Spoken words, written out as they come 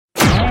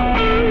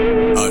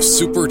a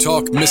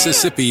SuperTalk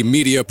Mississippi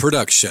media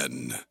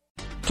production.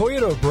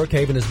 Toyota of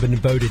Brookhaven has been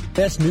voted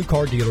best new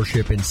car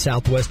dealership in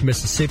Southwest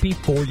Mississippi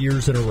 4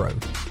 years in a row.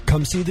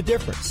 Come see the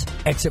difference.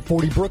 Exit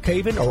 40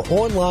 Brookhaven or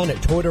online at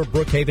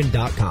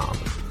ToyotaofBrookhaven.com.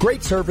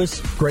 Great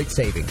service, great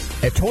savings.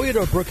 At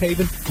Toyota of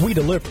Brookhaven, we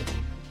deliver.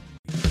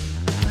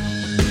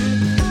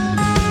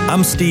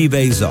 I'm Steve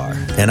Azar,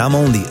 and I'm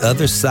on the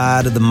other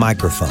side of the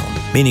microphone,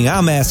 meaning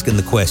I'm asking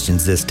the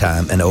questions this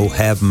time, and oh,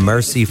 have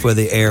mercy for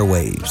the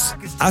airwaves.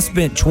 I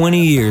spent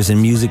 20 years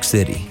in Music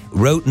City,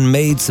 wrote and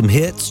made some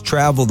hits,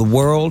 traveled the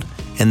world,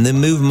 and then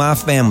moved my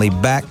family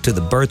back to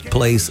the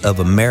birthplace of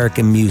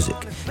American music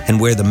and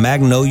where the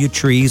magnolia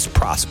trees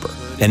prosper.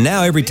 And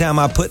now every time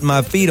I put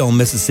my feet on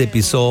Mississippi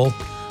soil,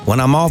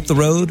 when I'm off the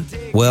road,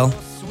 well,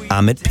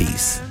 I'm at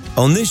peace.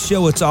 On this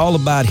show, it's all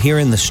about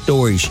hearing the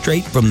stories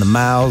straight from the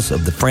mouths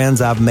of the friends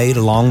I've made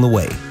along the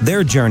way,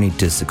 their journey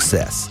to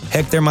success.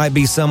 Heck, there might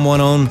be someone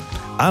on,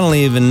 I don't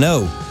even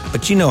know,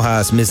 but you know how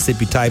us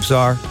Mississippi types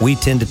are. We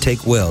tend to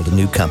take well to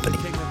new company.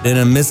 In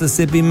a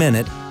Mississippi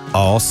Minute,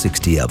 all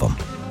 60 of them.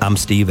 I'm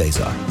Steve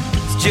Azar.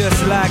 It's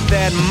just like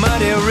that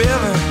muddy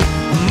river,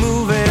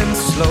 moving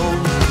slow.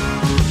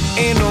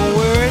 Ain't no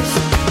worries,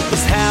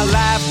 it's how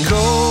life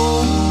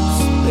goes,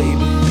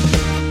 baby.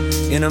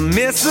 In a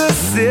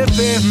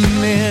Mississippi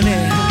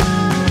Minute.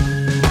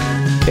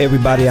 Hey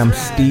everybody, I'm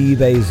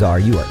Steve Azar.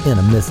 You are in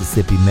a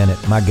Mississippi Minute.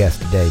 My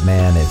guest today,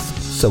 man, is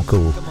so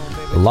cool.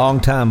 A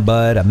longtime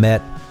bud I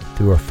met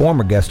through a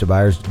former guest of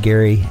ours,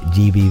 Gary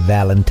G.V.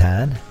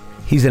 Valentine.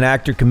 He's an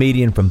actor,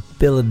 comedian from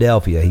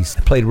Philadelphia. He's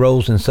played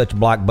roles in such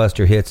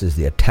blockbuster hits as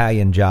The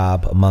Italian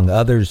Job, among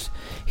others.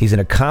 He's an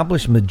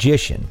accomplished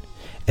magician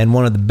and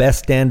one of the best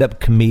stand-up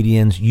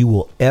comedians you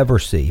will ever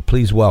see.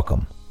 Please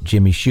welcome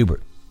Jimmy Shubert.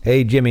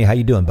 Hey, Jimmy, how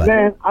you doing, buddy?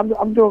 Man,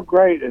 I'm doing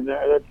great, and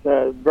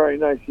that's very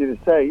nice of you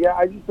to say. Yeah,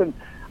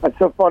 it's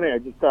so funny. I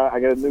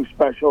got a new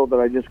special that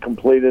I just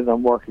completed.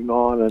 I'm working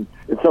on, and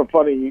it's so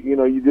funny.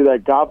 You do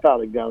that golf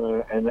outing down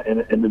there, and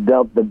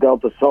the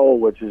Delta Soul,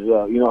 which is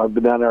I've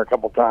been down there a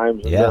couple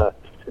times. And,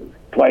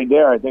 played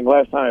there. I think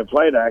last time I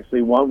played, I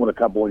actually won with a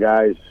couple of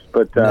guys.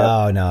 But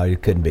no, you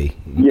couldn't be.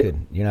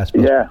 Couldn't. You're not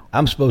supposed. Yeah.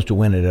 I'm supposed to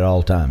win it at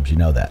all times. You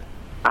know that.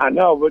 I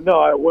know, but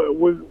no,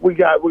 we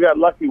got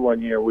lucky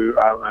one year. And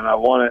I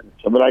won it.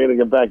 So, but I got to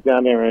get back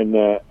down there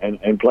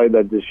and play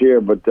that this year.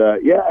 But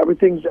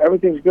everything's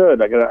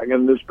good. I got a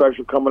new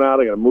special coming out.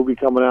 I got a movie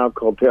coming out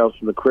called Tales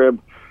from the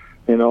Crib.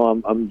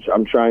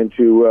 I'm trying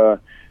to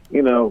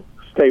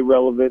stay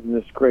relevant in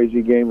this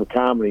crazy game of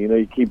comedy.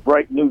 You keep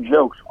writing new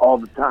jokes all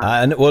the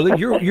time. Well,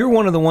 you're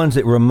one of the ones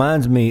that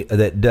reminds me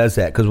that does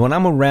that, because when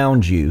I'm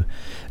around you,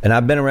 and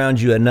I've been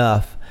around you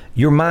enough,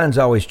 your mind's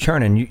always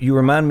churning. You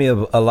remind me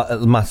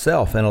of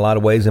myself in a lot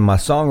of ways, and my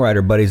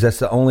songwriter buddies. That's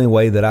the only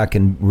way that I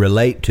can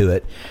relate to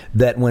it.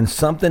 That when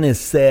something is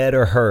said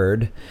or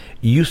heard,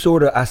 you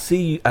sort of I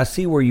see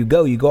where you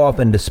go. You go off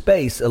into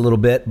space a little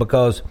bit,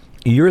 because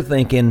you're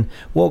thinking,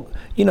 well,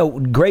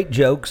 great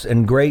jokes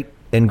and great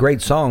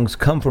songs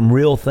come from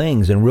real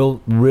things and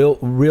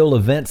real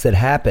events that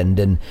happened,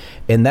 and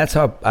that's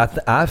how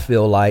I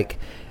feel like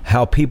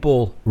how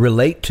people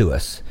relate to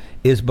us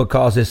is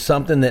because it's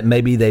something that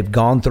maybe they've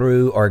gone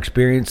through or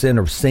experiencing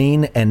or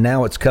seen, and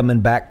now it's coming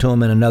back to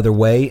them in another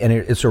way, and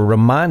it's a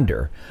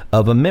reminder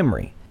of a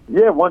memory.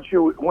 Yeah, once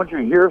you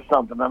hear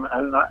something, and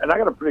I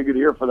got a pretty good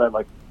ear for that.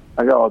 Like,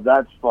 I go, oh,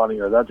 that's funny,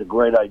 or that's a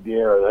great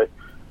idea, or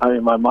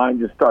my mind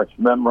just starts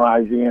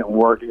memorizing it and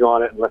working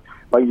on it. And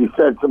like you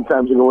said,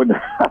 sometimes I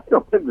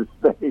go into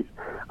space.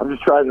 I'm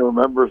just trying to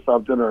remember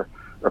something or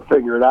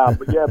figure it out.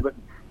 But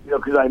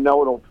because I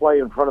know it'll play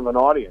in front of an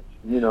audience.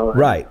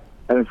 Right.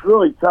 And it's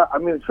really tough.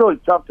 It's really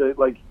tough to,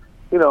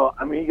 you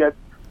got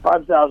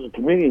 5,000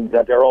 comedians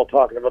out there all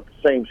talking about the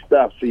same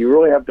stuff. So you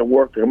really have to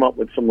work to come up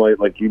with some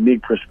like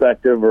unique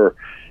perspective or,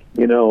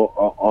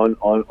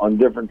 on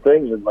different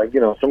things. And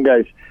some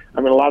guys,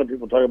 a lot of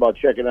people talk about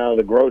checking out of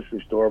the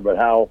grocery store, but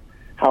how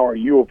are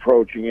you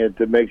approaching it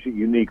that makes it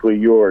uniquely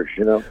yours,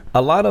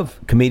 A lot of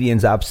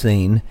comedians I've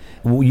seen,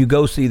 you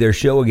go see their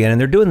show again,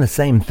 and they're doing the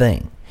same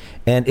thing.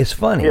 And it's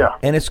funny,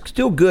 and it's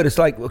still good. It's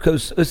like,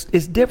 because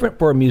it's different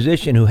for a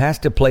musician who has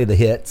to play the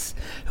hits,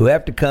 who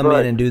have to come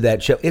in and do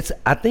that show.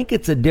 I think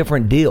it's a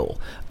different deal.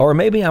 Or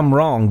maybe I'm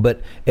wrong,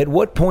 but at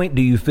what point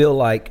do you feel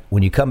like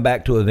when you come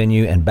back to a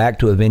venue,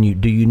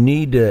 do you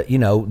need to,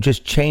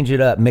 just change it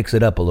up, mix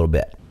it up a little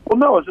bit? Well,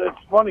 no, it's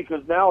funny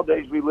because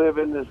nowadays we live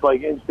in this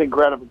instant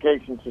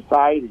gratification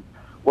society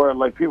where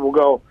people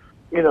go,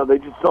 they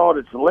just saw it,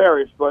 it's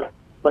hilarious, but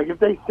if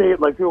they say it,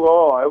 people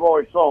go, oh, I've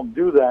always saw them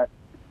do that.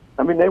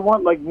 They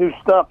want new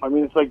stuff.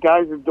 It's like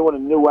guys are doing a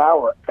new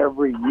hour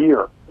every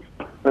year.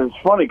 And it's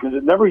funny because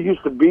it never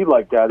used to be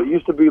like that. It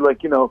used to be you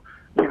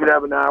could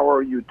have an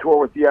hour, you tour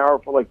with the hour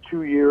for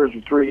 2 years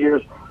or 3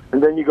 years,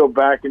 and then you go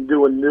back and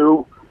do a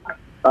new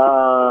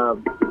hour.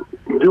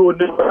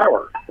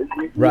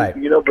 Right.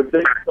 But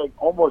then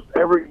almost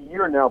every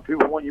year now,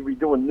 people want you to be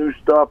doing new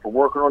stuff or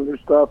working on new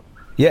stuff.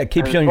 Yeah, it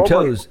keeps you on your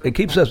toes. It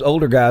keeps us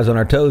older guys on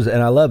our toes,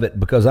 and I love it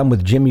because I'm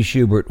with Jimmy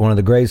Schubert, one of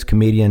the greatest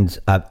comedians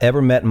I've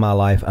ever met in my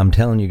life. I'm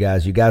telling you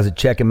guys to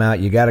check him out.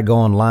 You got to go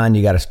online.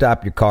 You got to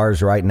stop your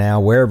cars right now,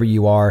 wherever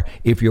you are.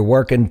 If you're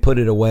working, put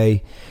it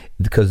away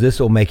because this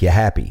will make you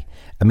happy.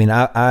 I mean,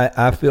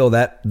 I feel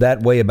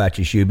that way about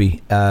you,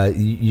 Shuby.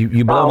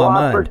 You blow my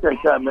mind. I appreciate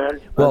that, man.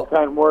 Well,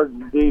 kind words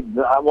indeed.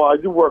 Well, I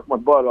do work my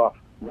butt off,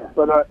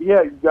 but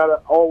yeah, you gotta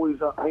always,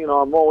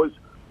 I'm always,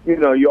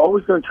 you're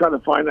always gonna try to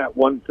find that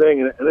one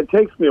thing, and it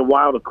takes me a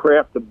while to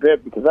craft a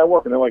bit because I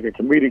work in like a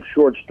comedic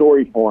short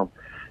story form,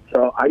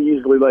 so I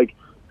usually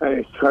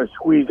I try to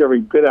squeeze every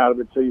bit out of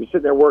it. So you're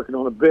sitting there working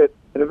on a bit,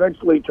 and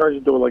eventually it turns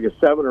into like a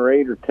 7 or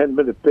 8 or 10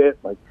 minute bit.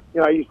 Like,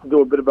 I used to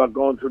do a bit about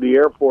going through the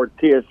airport,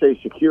 TSA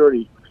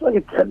security. It's like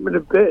a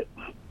 10-minute bit.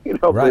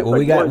 Right.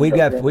 Well,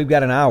 we've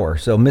got an hour.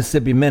 So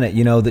Mississippi Minute,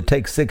 that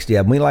takes 60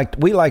 of them.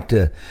 We like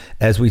to,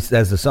 as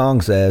the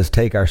song says,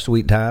 take our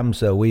sweet time.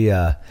 So we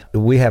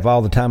have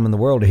all the time in the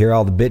world to hear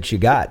all the bits you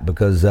got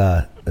because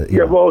well,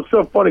 it's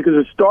so funny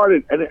because it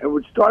started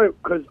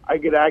because I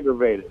get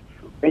aggravated.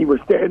 And you were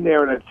standing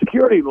there in a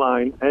security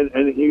line,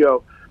 and you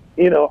go,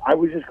 I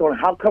was just going,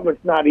 how come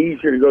it's not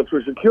easier to go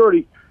through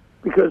security?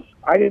 Because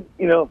I didn't,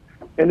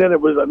 and then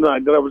it was, then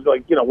I was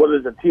like, what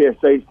does the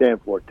TSA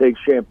stand for? Take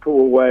shampoo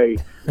away.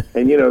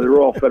 And, they're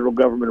all federal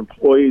government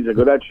employees. I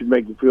go, that should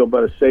make you feel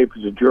about as safe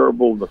as a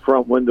gerbil in the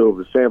front window of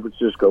a San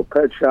Francisco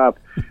pet shop.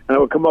 And I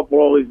would come up with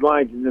all these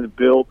lines, and then it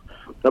built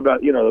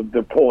about,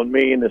 they're pulling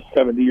me and this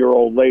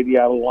 70-year-old lady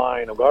out of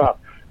line. I go, oh,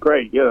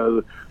 great.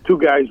 The two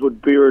guys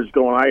with beards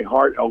going, I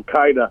heart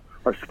Al-Qaeda,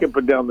 are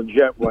skipping down the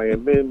jetway.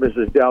 And me and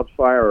Mrs.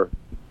 Doubtfire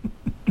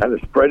had a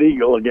spread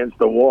eagle against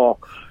the wall.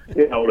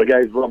 The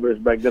guy's rubbing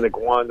his magnetic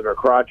wand in her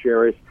crotch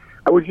areas.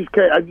 I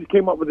just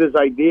came up with this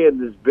idea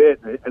and this bit,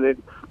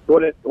 and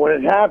when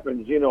it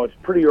happens, it's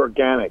pretty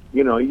organic.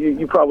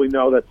 You probably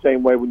know that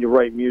same way when you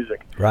write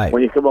music. Right.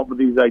 When you come up with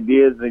these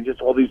ideas and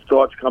all these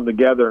thoughts come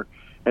together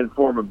and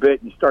form a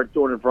bit, and you start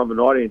doing it from an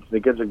audience, and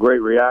it gets a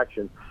great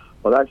reaction.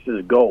 Well, that's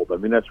just gold. I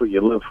mean, that's what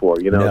you live for.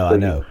 No, so I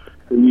know.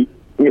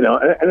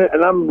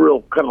 And I'm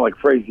real kind of like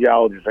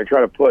phraseologist. I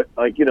try to put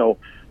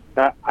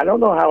I don't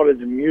know how it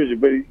is in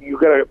music, but you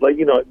gotta like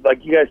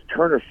you guys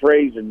turn a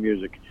phrase in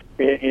music.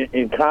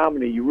 In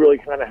comedy, you really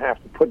kind of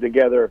have to put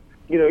together.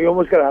 You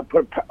almost gotta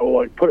put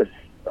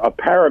a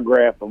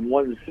paragraph in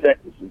one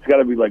sentence. It's got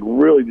to be like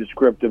really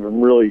descriptive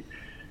and really.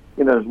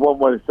 There's one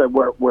way to say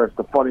where it's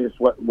the funniest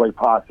way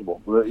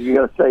possible. You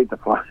got to say it the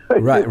funniest.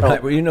 Right. Well,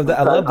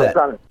 I love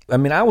that. I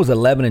mean, I was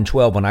 11 and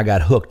 12 when I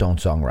got hooked on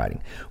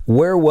songwriting.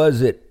 Where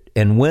was it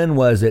and when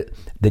was it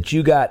that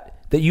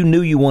you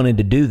knew you wanted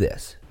to do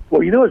this?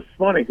 Well, it's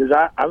funny because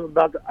I'm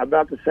about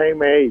the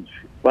same age,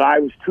 but I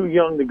was too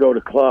young to go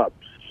to clubs.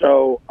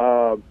 So,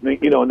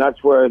 and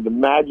that's where the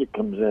magic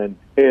comes in,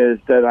 is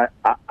that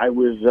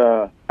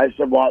I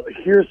said, well,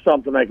 here's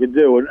something I could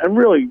do. And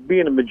really,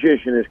 being a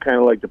magician is kind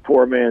of like the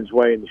poor man's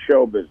way in the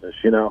show business,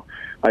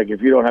 Like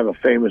if you don't have a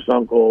famous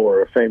uncle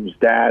or a famous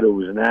dad who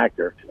was an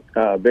actor,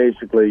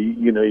 basically,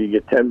 you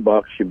get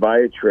 $10, you buy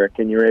a trick,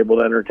 and you're able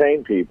to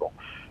entertain people.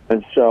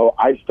 And so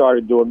I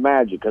started doing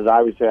magic because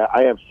obviously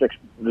I have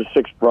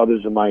six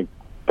brothers in my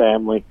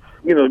family.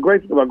 The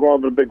great thing about growing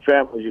up in a big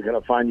family is you kind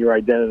of find your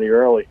identity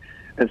early.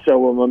 And so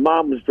when my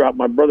mom was dropped,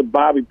 my brother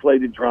Bobby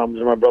played the drums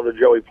and my brother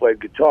Joey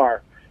played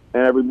guitar.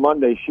 And every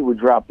Monday she would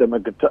drop them a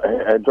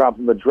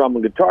drum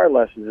and guitar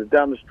lessons. And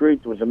down the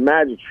street there was a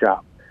magic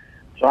shop.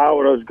 So I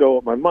would always go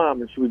with my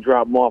mom and she would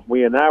drop them off.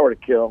 We had an hour to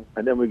kill.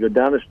 And then we'd go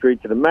down the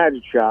street to the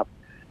magic shop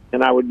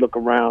and I would look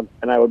around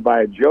and I would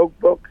buy a joke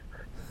book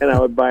and I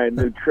would buy a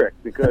new trick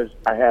because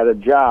I had a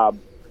job.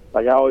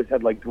 Like I always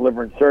had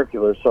delivering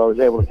circulars, so I was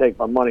able to take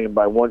my money and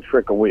buy one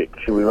trick a week.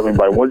 She would let me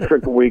buy one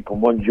trick a week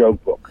and one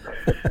joke book.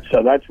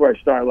 So that's where I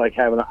started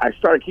I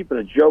started keeping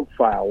a joke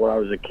file when I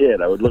was a kid.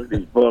 I would look at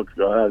these books,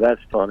 go, oh,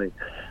 that's funny,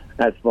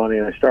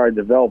 and I started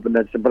developing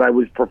that. But I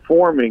was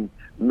performing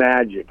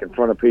magic in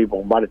front of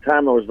people. By the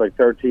time I was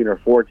 13 or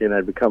 14,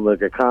 I'd become an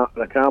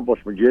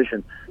accomplished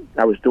magician.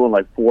 I was doing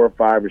 4 or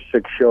 5 or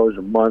 6 shows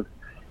a month.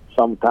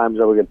 Sometimes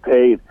I would get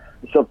paid.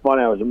 It's so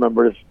funny. I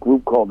remember this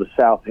group called the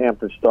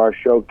Southampton Star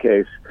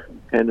Showcase,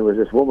 and there was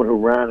this woman who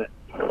ran it.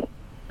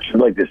 She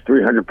was this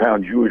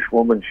 300-pound Jewish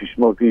woman. She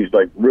smoked these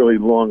really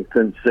long,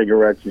 thin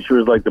cigarettes, and she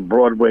was like the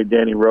Broadway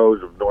Danny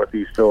Rose of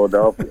Northeast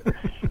Philadelphia.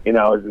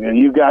 And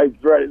you guys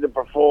ready to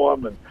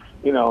perform, and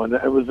and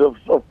it was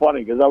so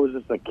funny because I was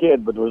just a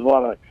kid, but there was a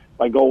lot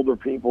of older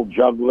people,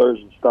 jugglers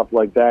and stuff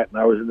like that, and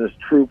I was in this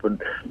troupe,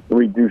 and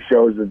we'd do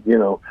shows at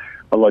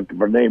like the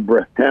B'nai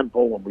B'rith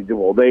Temple, and we do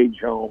old age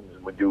homes,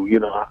 and we do,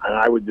 and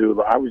I was doing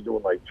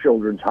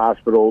children's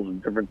hospitals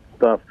and different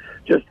stuff,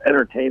 just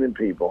entertaining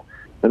people.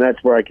 And that's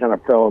where I kind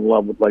of fell in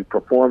love with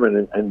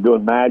performing and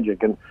doing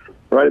magic. And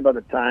right about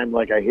the time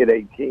I hit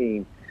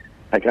 18,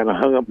 I kind of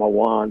hung up my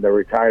wand, I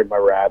retired my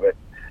rabbit,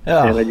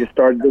 and I just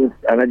started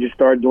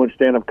doing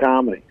stand-up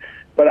comedy.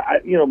 But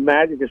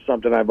magic is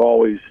something I've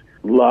always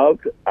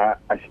loved. I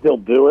still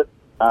do it.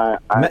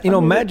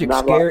 Magic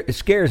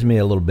scares me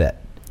a little bit.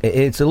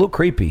 It's a little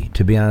creepy,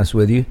 to be honest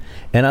with you,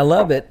 and I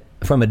love it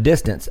from a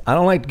distance. I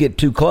don't like to get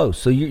too close,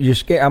 so you're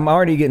scared. I'm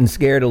already getting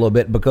scared a little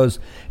bit because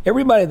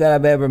everybody that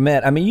I've ever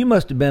met, I mean, you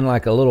must have been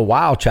like a little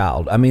wild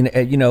child. I mean,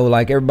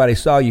 like everybody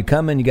saw you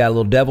coming, you got a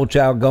little devil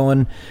child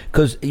going,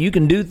 because you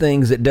can do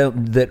things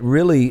that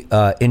really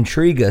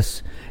intrigue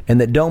us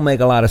and that don't make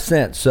a lot of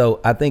sense.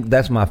 So I think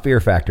that's my fear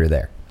factor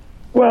there.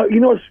 Well,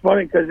 it's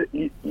funny because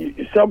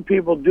some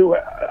people do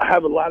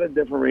have a lot of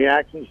different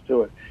reactions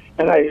to it,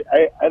 and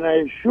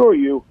I assure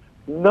you,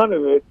 none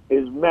of it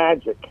is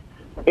magic.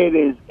 It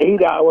is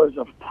 8 hours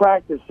of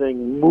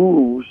practicing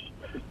moves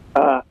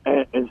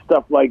and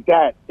stuff like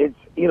that. It's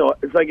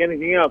it's like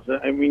anything else.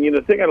 I mean,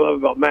 the thing I love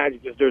about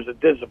magic is there's a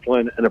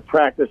discipline and a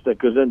practice that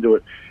goes into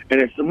it,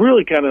 and it's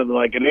really kind of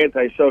like an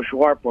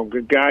antisocial art form.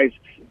 Because guys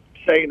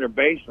stay in their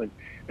basement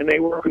and they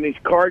work on these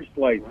card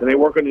sleights and they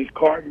work on these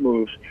card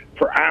moves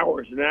for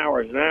hours and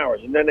hours and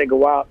hours, and then they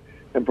go out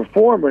and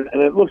perform it,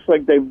 and it looks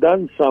like they've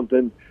done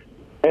something.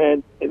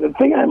 And the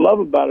thing I love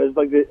about it is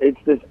like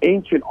it's this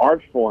ancient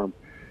art form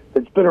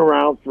that's been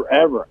around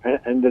forever,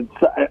 and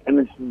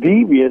it's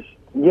devious,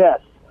 yes,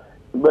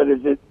 but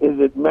is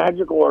it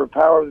magical or the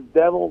power of the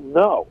devil?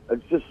 No,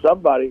 it's just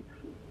somebody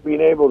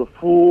being able to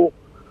fool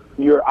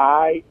your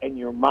eye and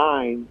your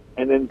mind,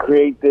 and then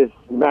create this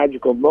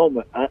magical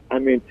moment. I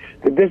mean,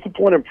 the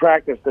discipline and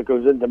practice that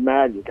goes into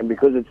magic, and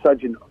because it's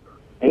such an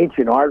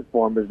ancient art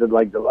form, is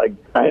that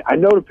I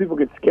know that people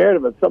get scared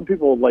of it. Some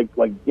people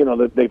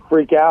that they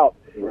freak out,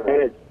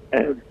 and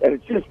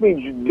it just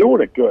means you're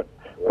doing it good.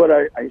 But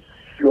I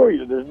assure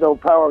you, there's no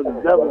power of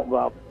the devil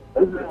involved.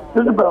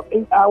 There's about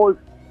 8 hours.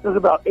 There's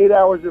about 8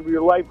 hours of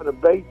your life in a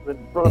basement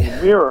in front of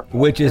a mirror,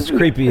 which is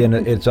creepy in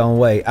its own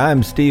way.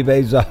 I'm Steve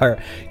Azar.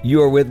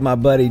 You are with my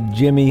buddy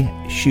Jimmy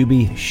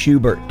Shuby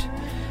Schubert.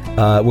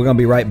 We're going to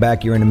be right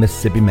back. You're in the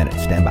Mississippi Minute.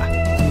 Stand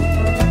by.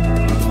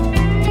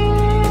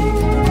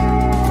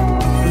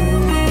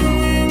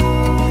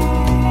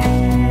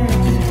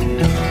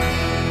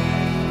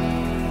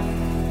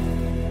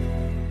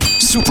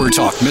 Super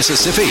Talk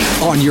Mississippi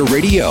on your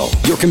radio,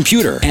 your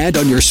computer, and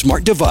on your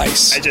smart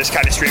device. I just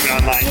kind of stream it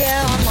online.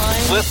 Yeah,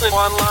 online. Listen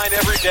online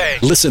every day.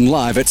 Listen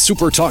live at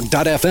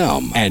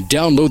supertalk.fm and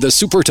download the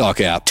Supertalk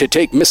app to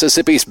take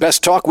Mississippi's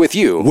best talk with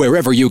you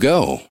wherever you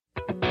go.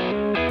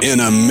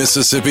 In a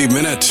Mississippi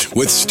Minute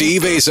with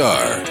Steve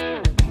Azar.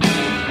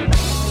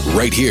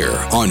 Right here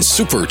on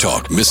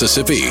Supertalk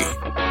Mississippi.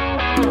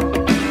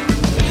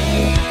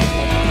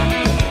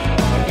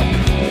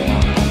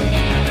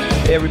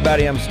 Hey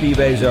everybody, I'm Steve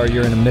Azar.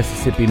 You're in a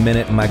Mississippi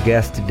Minute. My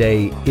guest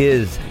today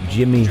is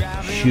Jimmy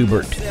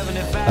Schubert.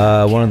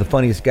 One of the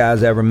funniest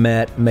guys I ever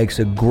met. Makes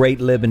a great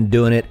living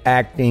doing it,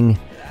 acting.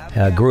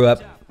 Grew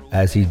up,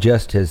 as he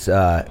just has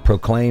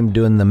proclaimed,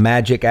 doing the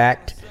magic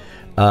act.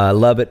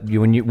 Love it.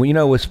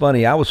 What's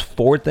funny, I was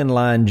fourth in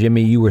line,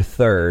 Jimmy. You were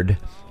third.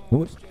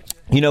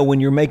 When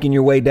you're making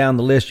your way down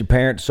the list, your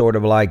parents sort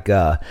of like,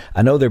 I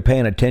know they're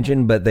paying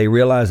attention, but they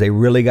realize they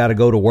really got to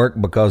go to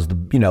work because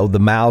the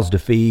mouths to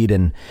feed,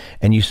 and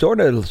you sort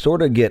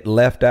of get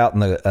left out in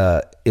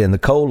the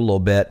cold a little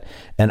bit.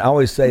 And I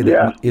always say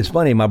that It's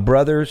funny. My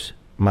brothers,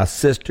 my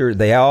sister,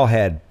 they all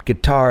had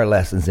guitar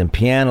lessons and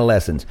piano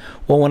lessons.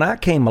 Well, when I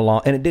came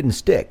along, and it didn't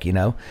stick,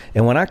 and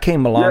when I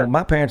came along,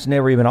 my parents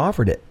never even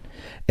offered it.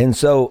 And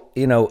so,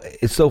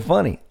 it's so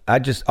funny. I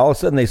just, all of a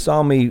sudden they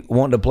saw me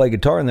wanting to play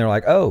guitar and they're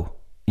like, oh.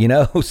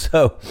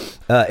 So,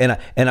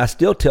 and I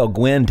still tell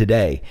Gwen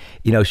today,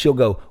 she'll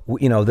go,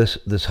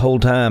 this whole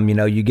time,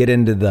 you get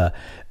into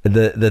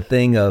the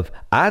thing of,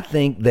 I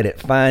think that it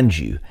finds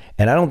you.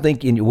 And I don't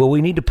think,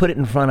 we need to put it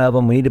in front of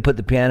them. We need to put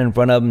the piano in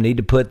front of them. Need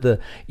to put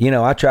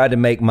I tried to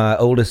make my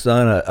oldest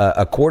son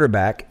a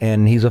quarterback,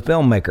 and he's a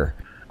filmmaker.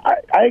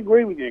 I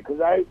agree with you.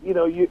 Cause I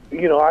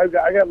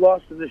got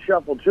lost in the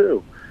shuffle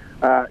too.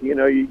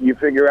 You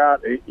figure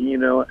out,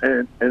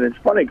 and it's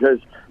funny because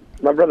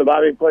my brother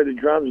Bobby played the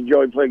drums and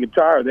Joey played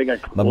guitar.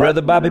 My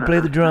brother Bobby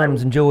played the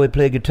drums and Joey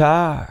played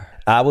guitar.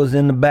 I was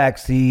in the back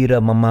seat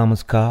of my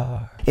mama's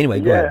car. Anyway,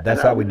 go ahead.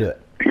 That's how we do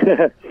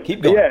it.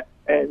 Keep going. Yeah,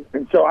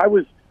 and so I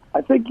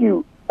think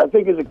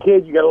as a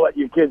kid, you got to let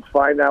your kids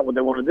find out what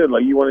they want to do.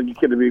 Like you wanted your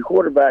kid to be a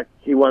quarterback,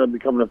 he wanted to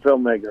become a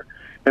filmmaker.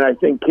 And I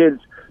think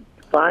kids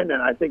find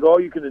that. I think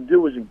all you can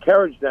do is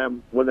encourage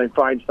them when they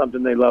find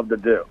something they love to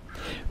do.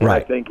 And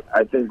right. I think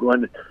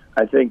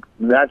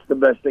that's the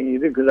best thing you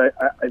do, because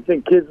I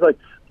think kids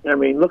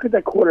look at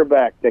that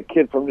quarterback, that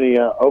kid from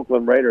the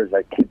Oakland Raiders,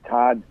 that kid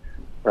Todd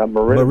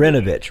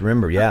Marinovich.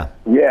 Remember? Yeah.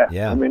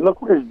 I mean,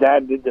 look what his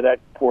dad did to that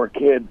poor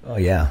kid. Oh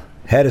yeah,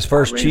 had his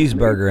first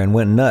cheeseburger and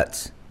went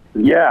nuts.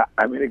 Yeah,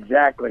 I mean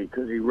exactly,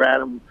 because he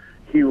ran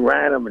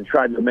him and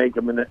tried to make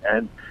him,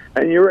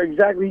 and you're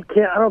exactly, you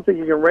can't. I don't think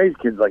you can raise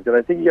kids like that.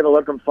 I think you got to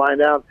let them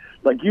find out.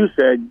 Like you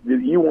said,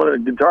 you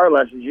wanted guitar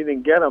lessons, you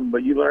didn't get them,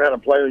 but you learned how to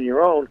play on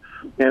your own,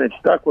 and it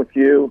stuck with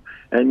you,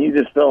 and you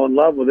just fell in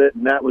love with it,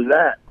 and that was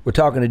that. We're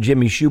talking to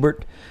Jimmy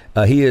Schubert.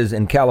 He is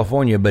in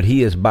California, but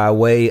he is by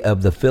way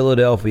of the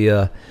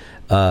Philadelphia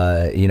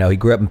He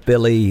grew up in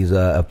Philly. He's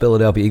a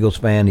Philadelphia Eagles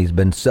fan. He's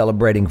been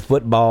celebrating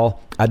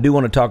football. I do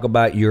want to talk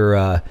about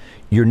your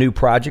new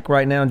project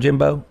right now,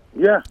 Jimbo.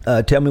 Yeah.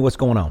 Tell me what's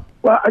going on.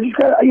 Well, I just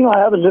got, I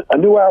have a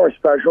new hour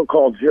special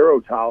called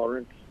Zero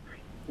Tolerance,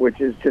 which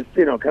is just,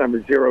 kind of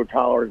a zero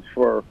tolerance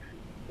for,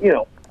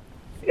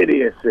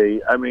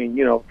 idiocy. I mean,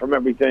 from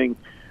everything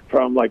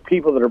from, like,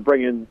 people that are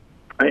bringing,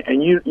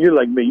 and you're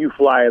like me, you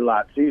fly a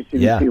lot, so you see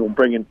these people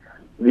bringing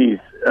these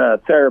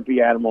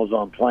therapy animals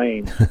on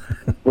planes,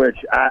 which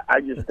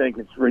I just think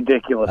it's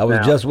ridiculous. I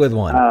was just with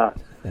one.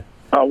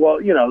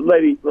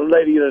 Lady,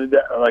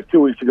 like 2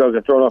 weeks ago,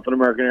 got thrown off an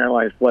American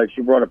Airlines flight.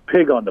 She brought a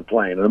pig on the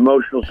plane, an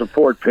emotional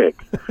support pig.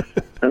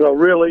 I go,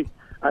 really?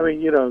 I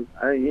mean,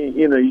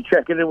 you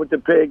checking in with the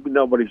pig, but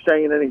nobody's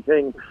saying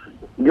anything.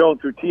 Going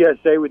through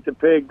TSA with the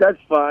pig, that's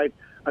fine.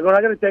 I go,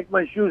 I got to take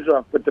my shoes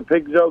off, but the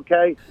pig's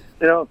okay.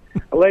 A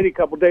lady a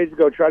couple days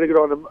ago tried to get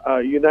on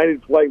a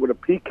United flight with a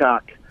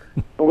peacock.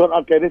 I'm going,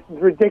 okay, this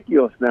is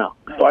ridiculous now.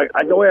 So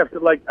I go after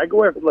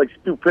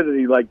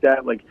stupidity like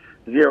that, like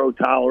zero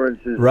tolerance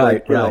is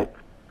right.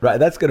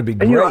 That's going to be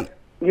great.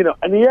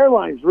 And the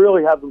airlines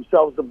really have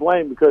themselves to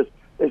blame because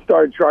they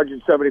started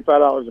charging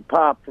 $75 a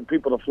pop for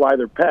people to fly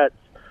their pets.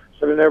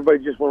 So then everybody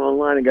just went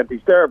online and got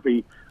these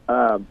therapy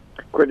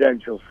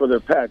credentials for their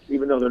pets,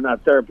 even though they're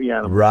not therapy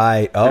animals.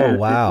 Right. Oh,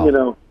 wow.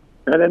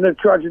 And then they're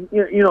charging,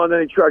 and then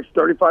they charge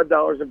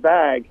 $35 a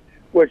bag,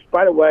 which,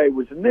 by the way,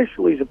 was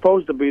initially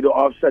supposed to be to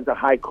offset the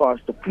high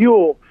cost of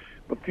fuel.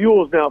 But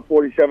fuel is now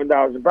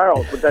 $47 a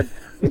barrel. But that,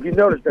 if you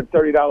notice, that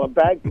 $30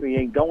 bag fee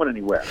ain't going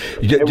anywhere.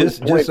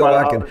 Just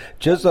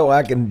so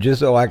I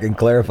can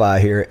clarify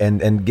here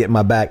and get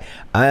my back.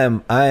 I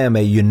am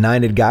a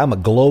United guy. I'm a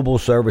global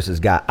services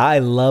guy. I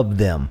love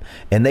them,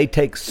 and they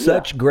take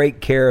such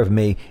great care of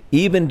me.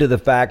 Even to the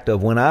fact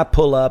of when I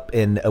pull up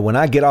and when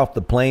I get off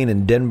the plane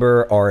in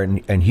Denver or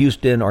in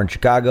Houston or in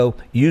Chicago,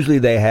 usually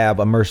they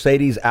have a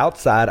Mercedes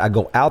outside. I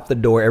go out the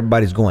door.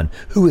 Everybody's going,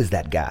 who is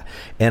that guy?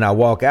 And I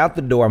walk out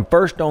the door. I'm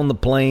first on the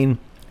plane,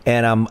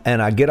 and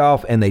I get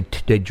off, and they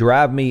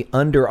drive me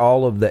under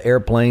all of the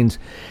airplanes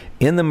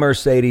in the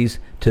Mercedes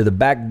to the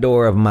back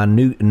door of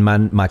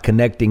my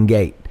connecting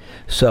gate.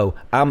 So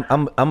I'm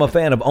a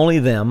fan of only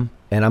them,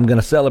 and I'm going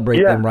to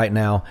celebrate them right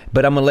now.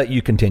 But I'm going to let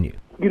you continue.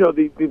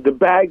 The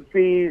bag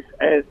fees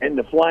and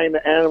the flying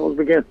the animals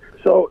again.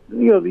 So,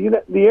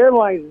 the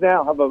airlines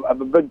now have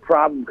a big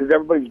problem because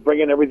everybody's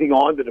bringing everything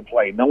onto the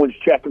plane. No one's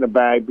checking the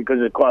bag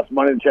because it costs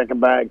money to check a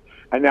bag.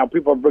 And now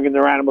people are bringing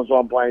their animals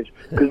on planes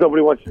because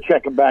nobody wants to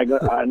check an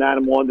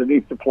animal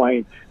underneath the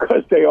plane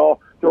because they're all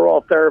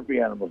therapy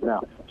animals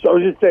now. So I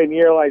was just saying the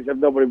airlines have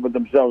nobody but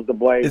themselves to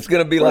blame. It's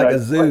going to be like a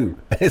zoo.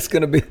 It's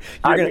going to be.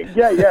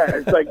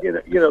 It's like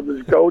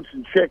there's goats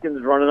and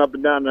chickens running up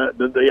and down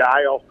the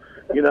aisle.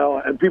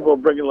 And people are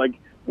bringing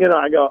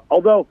I go,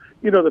 although,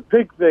 the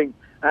pig thing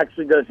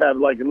actually does have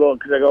like a little,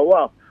 because I go,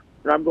 well,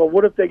 and I'm going,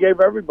 what if they gave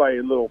everybody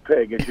a little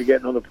pig as you're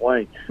getting on the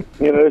plane?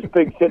 This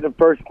pig sitting in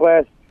first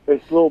class,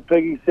 this little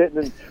piggy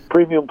sitting in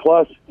premium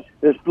plus,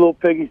 this little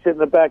piggy sitting in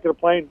the back of the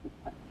plane.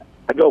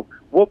 I go,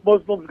 what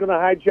Muslim's going to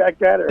hijack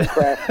that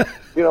aircraft?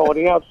 On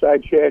the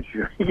outside chance,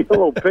 you get a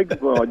little pig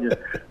on you.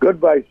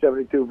 Goodbye,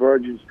 72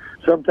 virgins.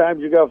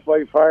 Sometimes you got to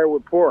fight fire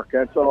with pork.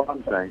 That's all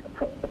I'm saying.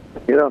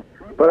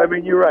 But I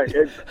mean, you're right.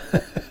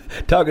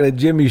 Talking to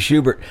Jimmy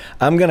Schubert,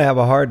 I'm going to have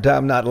a hard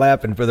time not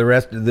laughing for the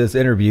rest of this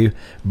interview,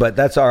 but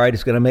that's all right.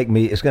 It's going to make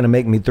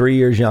me 3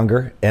 years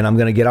younger, and I'm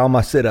going to get all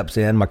my sit-ups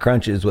in, my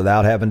crunches,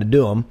 without having to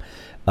do them.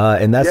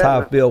 And that's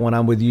how I feel when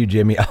I'm with you,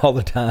 Jimmy, all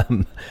the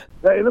time.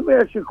 Hey, let me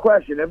ask you a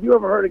question. Have you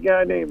ever heard a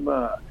guy named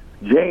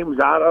James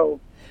Otto?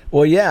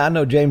 Well, yeah, I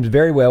know James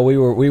very well. We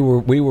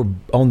were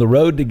on the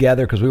road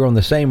together because we were on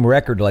the same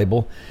record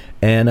label.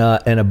 And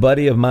a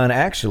buddy of mine,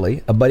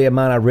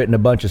 I've written a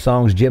bunch of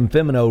songs. Jim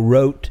Femino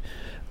wrote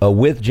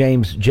with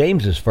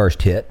James's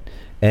first hit.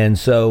 And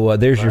so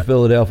there's your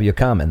Philadelphia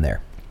comment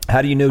there.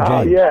 How do you know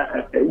James?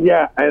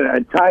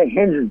 And Ty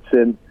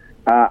Hendrickson.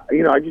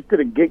 I just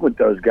did a gig with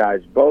those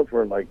guys. Both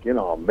were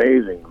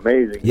amazing.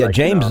 Yeah,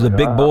 James is a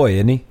big boy,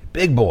 isn't he?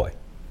 Big boy.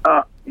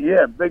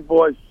 Yeah, big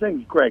boy.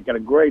 Sings great. Got a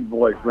great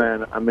voice,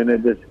 man. I mean,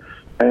 it just.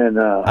 And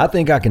I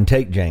think I can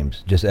take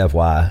James, just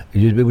FYI.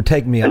 It would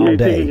take me all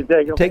day.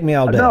 Take me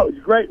all day. No,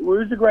 he's great. Well,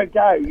 he's a great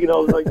guy. You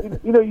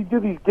do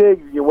these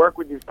gigs, you work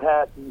with these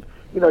cats, and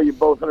you're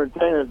both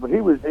entertainers. But he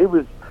was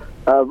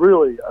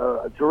really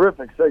a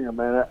terrific singer,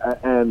 man.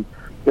 And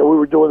we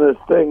were doing this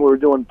thing. We were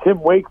doing Tim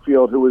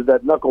Wakefield, who was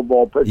that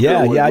knuckleball pitcher.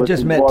 Yeah. I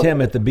just met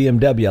Tim at the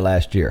BMW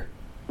last year.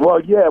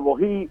 Well, yeah. Well,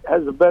 he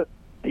has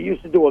he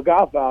used to do a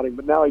golf outing,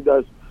 but now he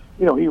does.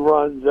 He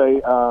runs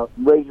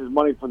raises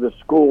money for the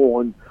school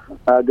and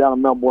down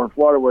in Melbourne,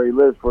 Florida, where he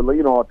lives for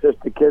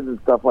autistic kids and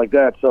stuff like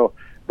that. So,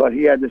 but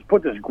he had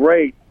put this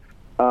great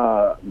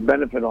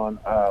benefit on.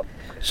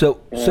 So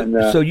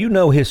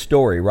his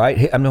story,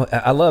 right?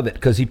 I love it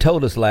because he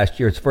told us last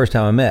year. It's the first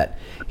time I met.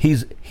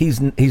 He's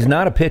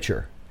not a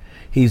pitcher.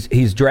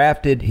 He's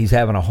drafted. He's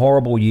having a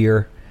horrible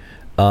year.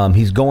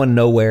 He's going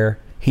nowhere.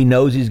 He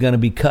knows he's going to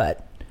be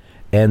cut,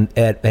 and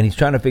he's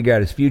trying to figure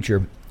out his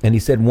future. And he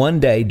said one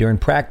day during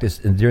practice,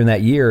 during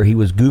that year, he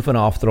was goofing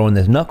off throwing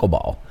this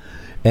knuckleball.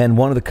 And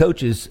one of the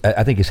coaches,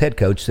 I think his head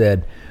coach,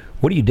 said,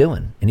 "What are you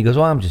doing?" And he goes,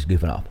 "Well, I'm just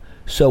goofing off."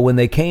 So when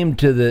they came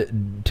to the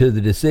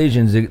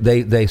decisions,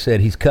 they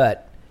said he's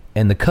cut.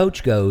 And the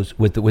coach goes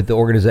with the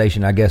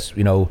organization, I guess,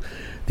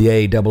 the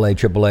A, AA,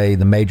 AAA,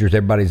 the majors,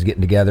 everybody's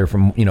getting together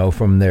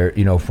from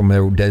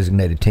their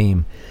designated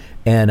team.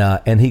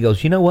 And he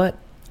goes, "You know what?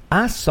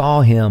 I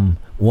saw him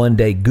one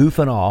day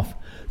goofing off,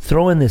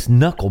 throwing this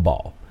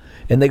knuckleball."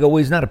 And they go, "Well,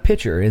 he's not a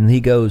pitcher." And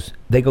they go,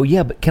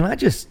 "Yeah, but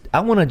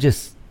I want to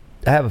just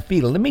have a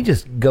feeling. Let me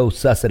just go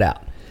suss it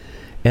out.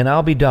 And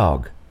I'll be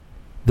dog.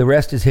 The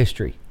rest is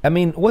history." I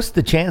mean, what's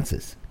the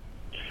chances?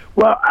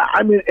 Well,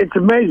 I mean, it's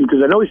amazing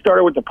because I know he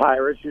started with the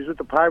Pirates. He was with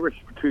the Pirates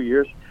for 2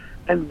 years.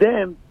 And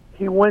then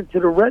he went to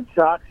the Red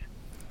Sox.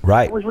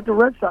 Right. He was with the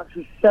Red Sox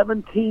for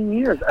 17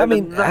 years. I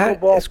mean,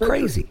 it's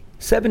crazy.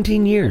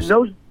 17 years.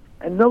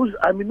 And those,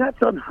 I mean,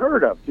 that's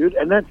unheard of, dude.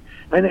 And that's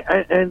and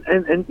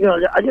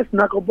I guess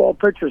knuckleball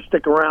pitchers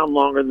stick around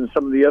longer than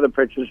some of the other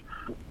pitchers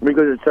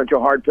because it's such a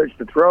hard pitch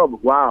to throw.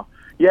 But wow,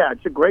 yeah,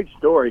 it's a great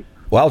story.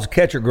 Well, I was a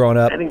catcher growing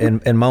up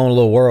in my own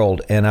little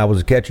world, and I was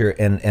a catcher,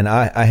 and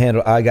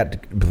I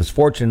was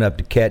fortunate enough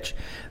to catch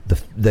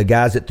the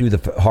guys that threw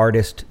the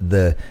hardest,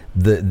 then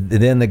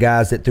the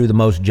guys that threw the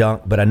most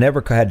junk, but I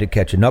never had to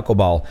catch a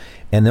knuckleball.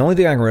 And the only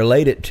thing I can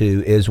relate it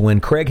to is when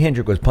Craig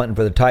Hendrick was punting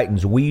for the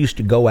Titans, we used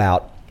to go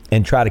out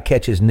and try to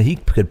catch he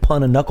could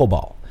punt a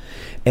knuckleball.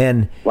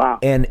 And wow.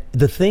 And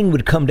the thing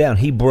would come down.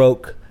 He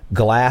broke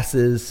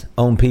glasses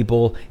on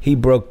people. He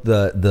broke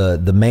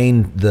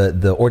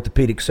the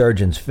orthopedic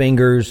surgeon's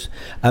fingers.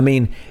 I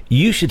mean,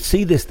 you should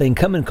see this thing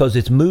coming because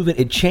it's moving.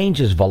 It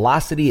changes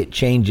velocity. It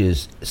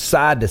changes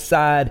side to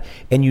side,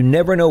 and you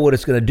never know what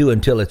it's going to do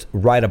until it's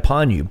right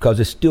upon you because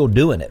it's still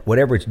doing it,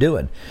 whatever it's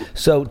doing.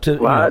 So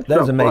that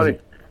was amazing.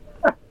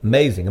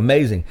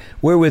 Amazing.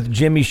 We're with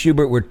Jimmy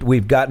Shubert.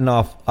 We've gotten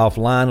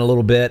offline a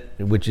little bit,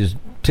 which is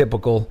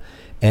typical.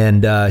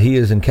 And he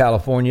is in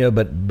California,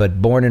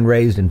 but born and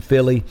raised in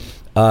Philly.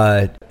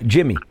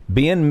 Jimmy,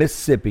 being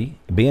Mississippi,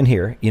 being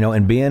here,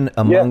 and being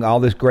among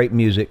all this great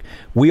music,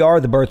 we are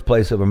the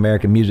birthplace of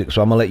American music.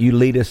 So I'm going to let you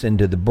lead us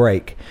into the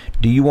break.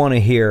 Do you want to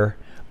hear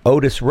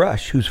Otis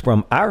Rush, who's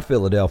from our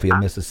Philadelphia,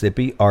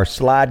 Mississippi, or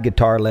slide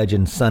guitar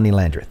legend Sonny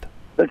Landreth?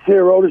 Let's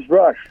hear Otis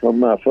Rush from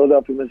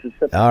Philadelphia,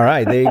 Mississippi. All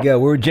right, there you go.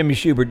 We're Jimmy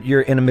Shubert.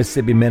 You're in a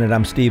Mississippi Minute.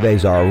 I'm Steve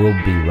Azar. We'll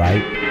be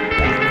right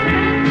back.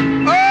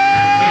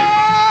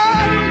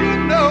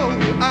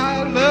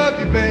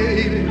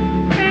 Baby,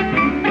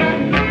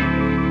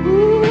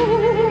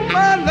 ooh,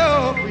 my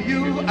love for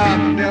you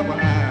I'll never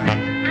hide.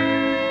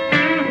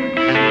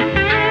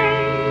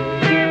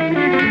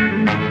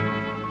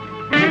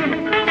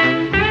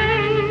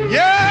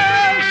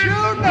 Yes, you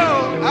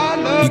know I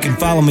love you. You can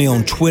follow me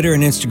on Twitter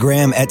and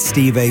Instagram at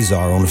Steve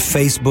Azar, on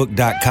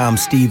Facebook.com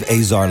Steve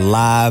Azar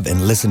Live,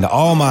 and listen to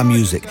all my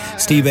music,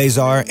 Steve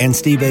Azar and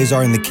Steve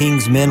Azar and the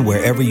King's Men,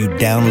 wherever you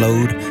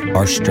download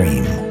or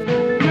stream.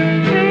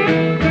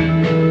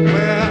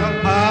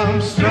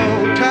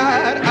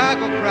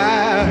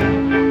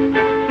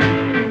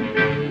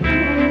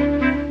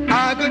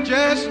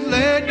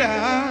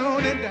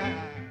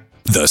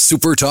 The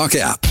SuperTalk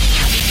app.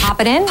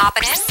 Pop it in, and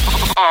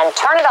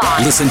turn it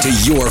on. Listen to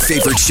your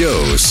favorite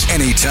shows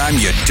anytime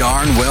you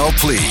darn well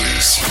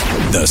please.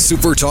 The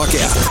SuperTalk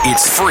app.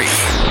 It's free.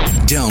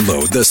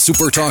 Download the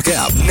SuperTalk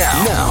app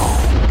now.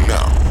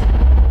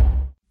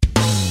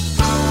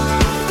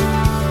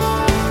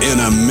 In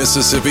a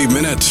Mississippi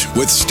Minute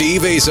with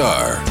Steve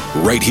Azar,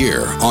 right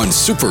here on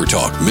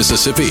SuperTalk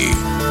Mississippi.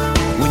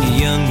 When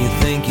you're young, you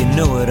think you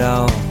know it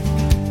all.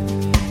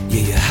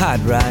 Yeah, you hot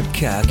rod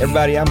cocky.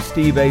 Everybody, I'm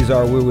Steve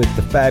Azar. We're with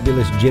the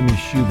fabulous Jimmy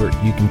Shubert.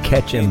 You can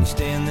catch him.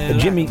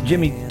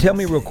 Jimmy, tell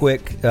me real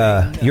quick.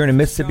 You're in a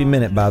Mississippi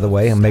Minute, by the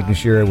way. I'm making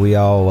sure we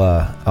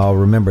all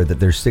remember that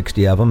there's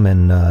 60 of them,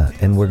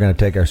 and we're going to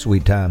take our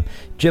sweet time.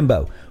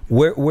 Jimbo,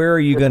 where are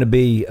you going to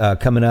be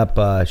coming up?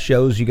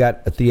 Shows you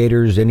got,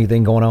 theaters,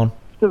 anything going on?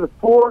 To the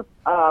 4th,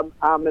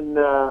 I'm in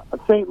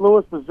St.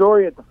 Louis,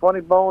 Missouri at the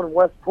Funny Bone in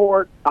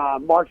Westport.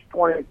 March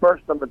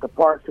 21st, I'm at the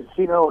Park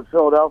Casino in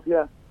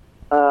Philadelphia.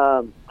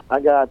 I'm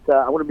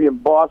going to be in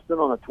Boston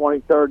on the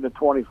 23rd and the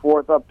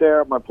 24th up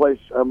there at my place,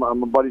 my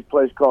buddy's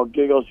place called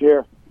Giggles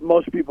here.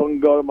 Most people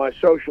can go to my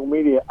social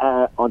media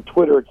on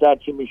Twitter. It's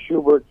at Jimmy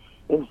Shubert,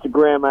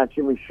 Instagram at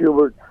Jimmy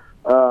Shubert,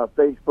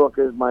 Facebook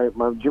is my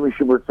Jimmy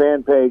Shubert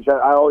fan page.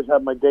 I always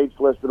have my dates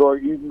listed, or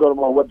you can go to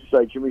my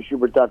website,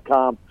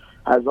 jimmyshubert.com.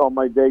 Has all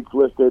my dates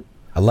listed.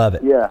 I love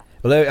it. Yeah.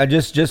 Well, I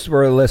just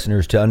for our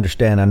listeners to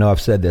understand, I know I've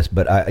said this,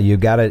 but you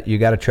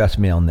gotta trust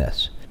me on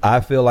this. I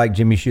feel like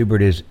Jimmy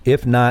Shubert is,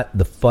 if not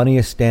the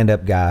funniest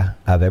stand-up guy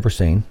I've ever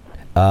seen.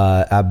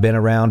 I've been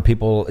around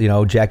people,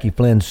 Jackie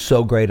Flynn's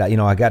so great.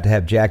 I got to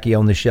have Jackie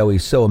on the show.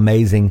 He's so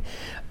amazing.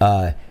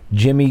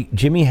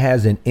 Jimmy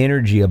has an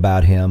energy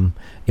about him.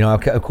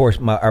 Of course,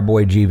 our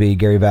boy GV,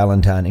 Gary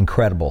Valentine,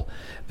 incredible.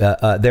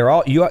 They're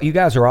all you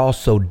guys are all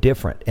so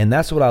different, and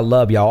that's what I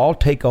love. Y'all all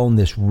take on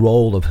this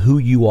role of who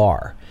you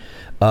are.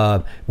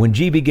 When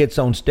GB gets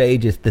on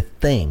stage, it's the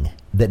thing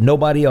that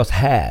nobody else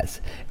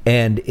has,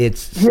 and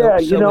it's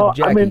with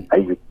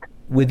Jackie,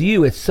 with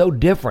you, it's so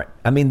different.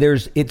 I mean,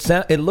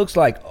 it looks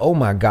like, oh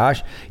my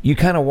gosh, you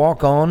kind of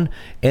walk on,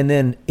 and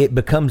then it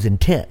becomes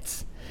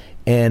intense,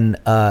 and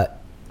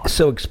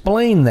so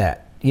explain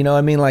that. You know,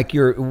 I mean,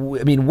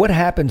 what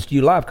happens to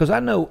you live? Because I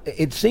know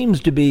it seems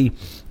to be,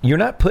 you're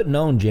not putting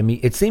on, Jimmy.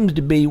 It seems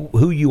to be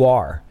who you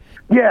are.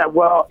 Yeah,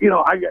 well,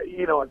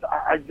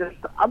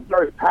 I'm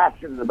very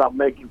passionate about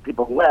making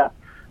people laugh.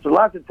 So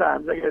lots of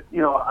times I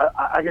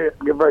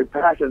get very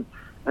passionate,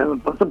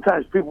 and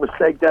sometimes people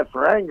mistake that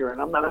for anger,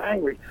 and I'm not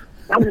angry.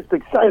 I'm just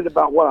excited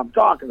about what I'm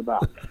talking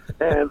about,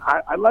 and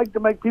I like to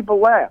make people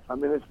laugh. I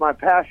mean, it's my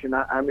passion.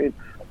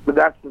 But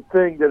that's the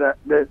thing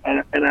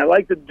and I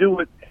like to do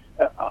it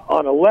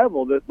on a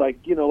level that, I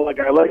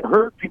like to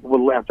hurt people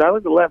with laughter. I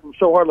like to laugh them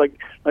so hard, like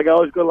I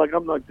always go,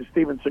 I'm like the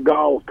Steven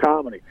Seagal of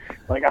comedy.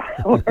 Like,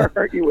 I want to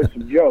hurt you with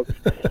some jokes.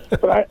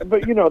 But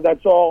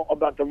that's all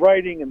about the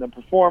writing and the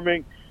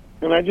performing.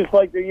 And I just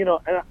like to,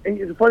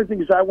 and the funny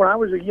thing is, when I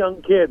was a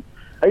young kid,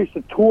 I used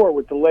to tour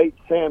with the late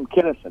Sam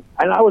Kinison,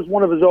 and I was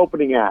one of his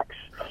opening acts.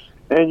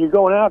 And you're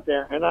going out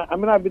there, and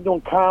I've been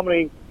doing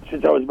comedy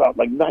since I was about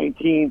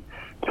 19,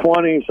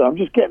 20, so I'm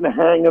just getting the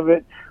hang of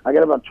it. I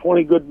got about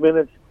 20 good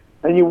minutes.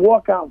 And you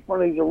walk out in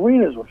front of these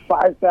arenas with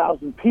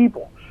 5,000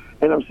 people.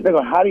 And I'm sitting there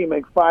going, how do you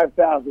make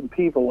 5,000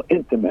 people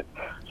intimate?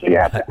 So you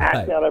have to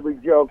act out every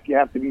joke. You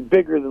have to be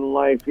bigger than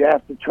life. You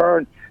have to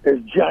turn this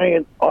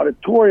giant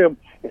auditorium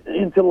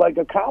into like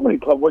a comedy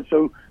club.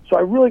 So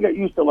I really got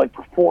used to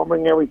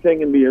performing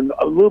everything and being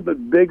a little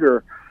bit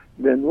bigger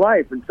than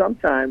life. And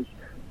sometimes,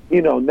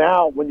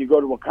 now when you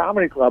go to a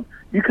comedy club,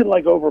 you can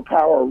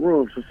overpower a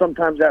room. So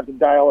sometimes I have to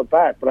dial it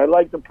back. But I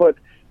like to put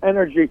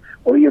energy.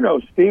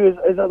 Well, Steve, is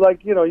it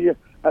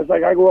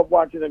I grew up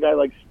watching a guy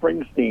like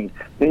Springsteen.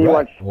 Then you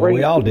watch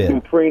Springsteen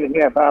do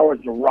 3.5 hours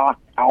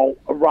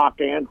of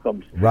rock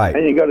anthems. Right.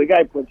 And you go, the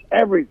guy puts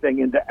everything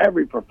into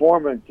every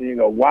performance, and you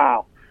go,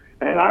 wow.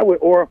 And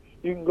or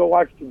you can go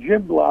watch the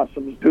Jim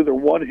Blossoms do their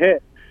one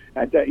hit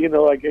at that, and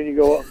you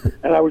go,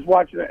 and I was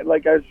watching it,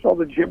 I saw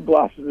the Jim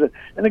Blossoms,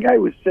 and the guy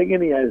was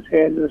singing, he had his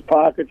hands in his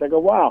pockets. I go,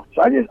 wow.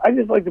 So I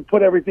just like to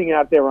put everything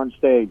out there on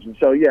stage. And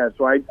so,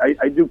 so I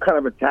do kind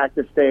of attack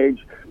the stage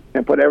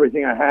and put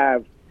everything I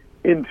have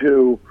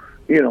into,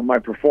 my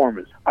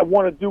performance. I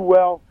want to do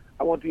well.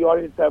 I want the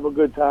audience to have a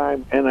good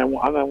time, and I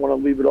want to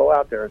leave it all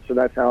out there. So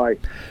that's how I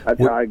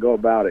go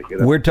about it.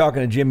 We're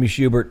talking to Jimmy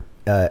Shubert,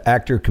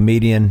 actor,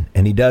 comedian,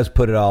 and he does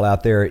put it all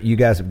out there. You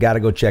guys have got to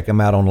go check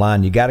him out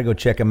online. You got to go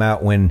check him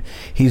out when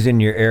he's in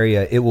your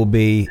area. It will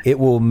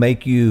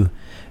make you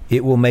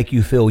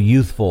feel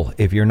youthful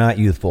if you're not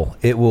youthful.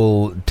 It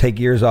will take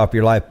years off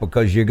your life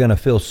because you're going to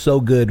feel so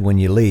good when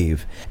you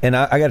leave. And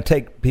I got to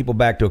take people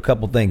back to a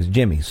couple things,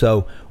 Jimmy.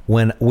 So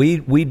when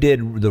we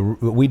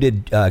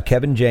did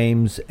Kevin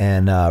James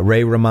and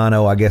Ray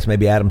Romano, I guess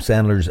maybe Adam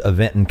Sandler's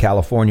event in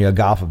California, a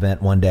golf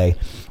event one day,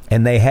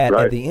 and they had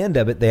at the end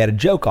of it, they had a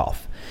joke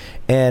off.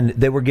 And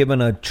they were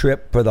given a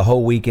trip for the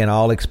whole weekend,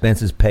 all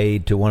expenses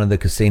paid, to one of the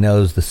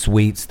casinos, the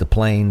suites, the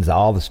planes,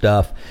 all the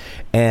stuff.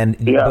 And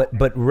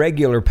but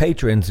regular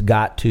patrons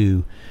got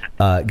to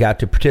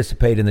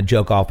participate in the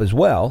joke off as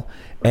well.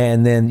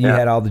 And then you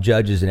had all the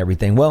judges and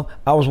everything. Well,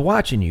 I was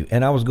watching you,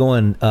 and I was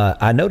going,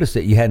 I noticed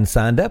that you hadn't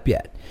signed up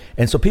yet.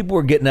 And so people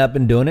were getting up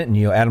and doing it. And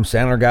Adam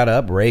Sandler got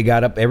up, Ray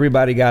got up,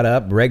 everybody got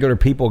up, regular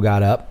people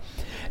got up.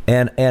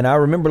 And I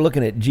remember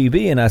looking at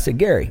GV, and I said,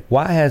 Gary,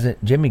 why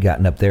hasn't Jimmy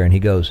gotten up there? And he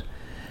goes,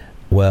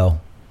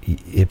 well,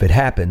 if it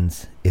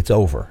happens, it's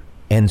over.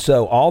 And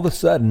so all of a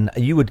sudden,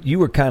 you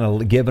were kind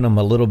of giving them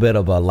a little bit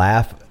of a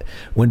laugh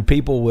when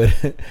people would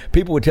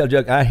tell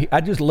jokes.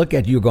 I just look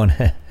at you going,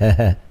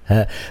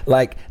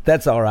 like,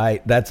 that's all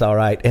right.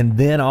 And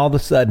then all of a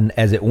sudden,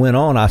 as it went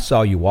on, I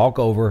saw you walk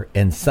over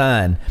and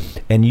sign.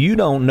 And you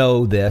don't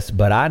know this,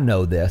 but I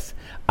know this.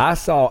 I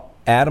saw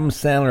Adam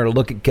Sandler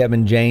look at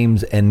Kevin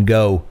James and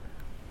go,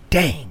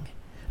 dang,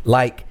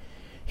 like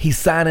he's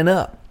signing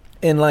up.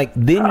 And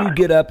then you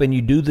get up and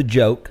you do the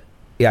joke.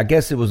 Yeah, I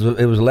guess it was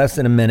less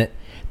than a minute.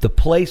 The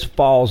place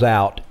falls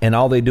out, and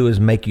all they do is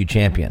make you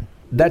champion.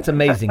 That's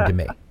amazing to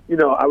me.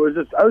 I was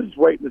just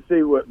waiting to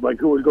see who was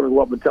going to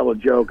go up and tell a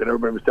joke, and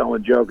everybody was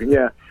telling a joke. And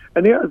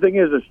and the other thing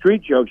is the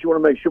street jokes. You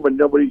want to make sure, but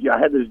I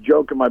had this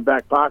joke in my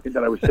back pocket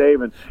that I was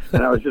saving,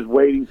 and I was just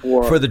waiting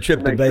for the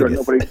trip to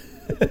Vegas.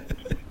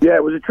 Yeah,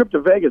 it was a trip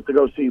to Vegas to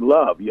go see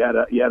Love.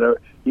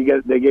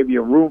 They gave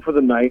you a room for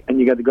the night, and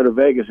you got to go to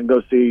Vegas and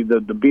go see the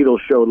Beatles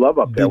show Love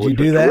up there. Did you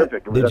do that?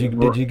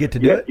 Did you get to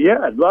do it? Yeah,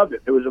 I loved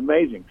it. It was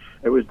amazing.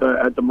 It was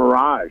at the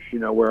Mirage,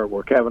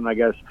 where Kevin, I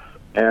guess,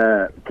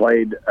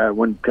 played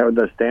when Kevin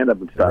does stand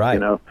up and stuff.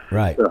 Right.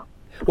 Right. So,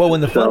 well,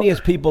 when the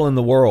funniest people in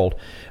the world,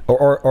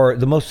 or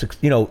the most,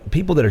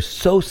 people that are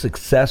so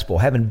successful,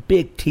 having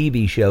big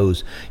TV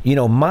shows,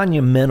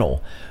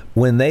 monumental,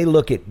 when they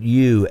look at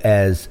you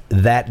as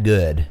that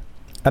good.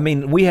 I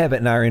mean, we have it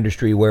in our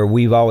industry where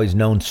we've always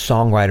known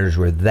songwriters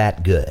were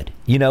that good,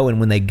 and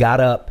when they got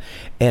up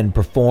and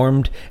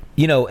performed,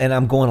 and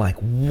I'm going like,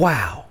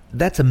 wow,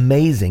 that's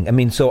amazing. I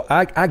mean, so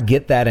I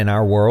get that in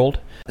our world.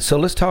 So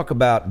let's talk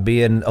about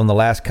being on The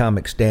Last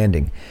Comic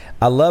Standing.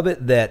 I love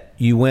it that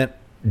you went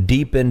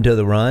deep into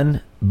the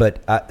run,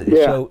 but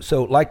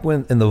so like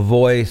when in The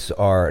Voice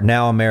or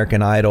now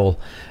American Idol,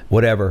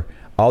 whatever,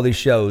 all these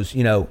shows,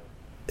 you know,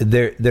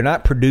 they're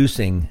not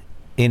producing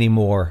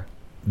anymore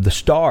the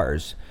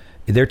stars.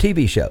 They're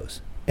TV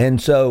shows. And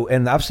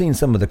I've seen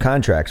some of the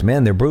contracts,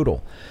 man, they're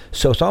brutal.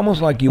 So it's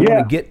almost like you want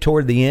to get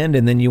toward the end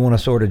and then you want to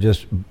sort of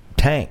just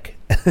tank.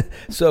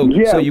 so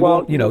you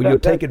won't, you know, you'll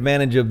take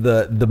advantage of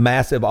the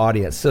massive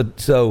audience.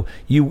 So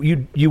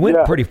you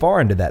went pretty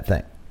far into that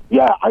thing.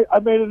 Yeah, I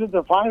made it into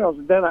the finals,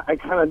 and then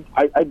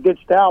I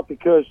ditched out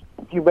because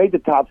if you made the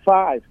top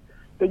 5,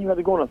 then you had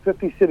to go on a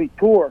 50-city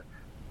tour,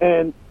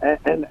 and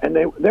they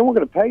weren't going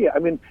to pay you. I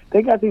mean,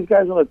 they got these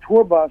guys on a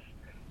tour bus.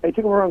 They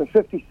took them around the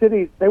 50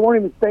 cities. They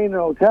weren't even staying in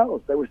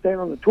hotels. They were staying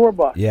on the tour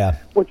bus. Yeah,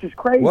 which is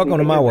crazy. Welcome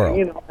to my world.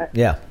 You know,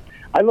 yeah.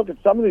 I look at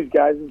some of these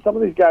guys, and some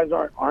of these guys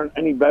aren't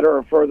any better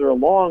or further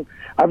along.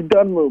 I've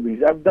done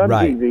movies. I've done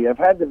TV. I've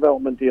had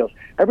development deals.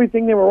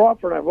 Everything they were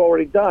offering, I've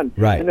already done.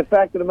 Right. And the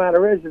fact of the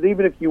matter is that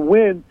even if you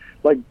win,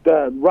 like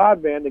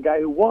Rodman, the guy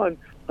who won,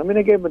 I mean,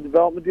 they gave him a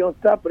development deal and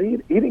stuff, but he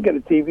didn't get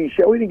a TV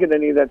show. He didn't get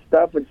any of that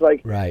stuff. It's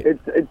like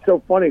it's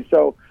so funny.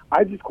 So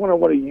I just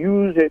want to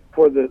use it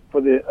for the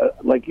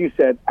like you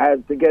said, as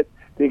to get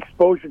the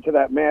exposure to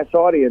that mass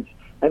audience,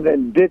 and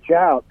then ditch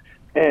out.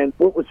 And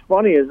what was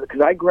funny is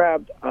because I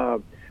grabbed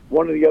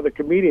one of the other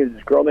comedians,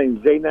 this girl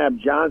named Zainab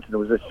Johnson. It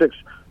was a 6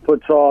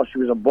 foot tall. She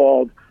was a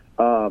bald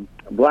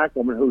black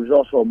woman who was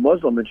also a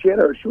Muslim, and she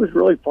was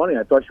really funny.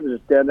 I thought she was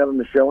a stand-up on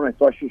the show, and I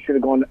thought she should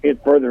have gone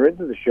further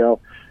into the show.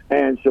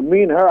 And so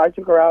me and her, I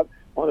took her out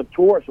on a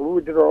tour. So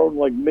we did our own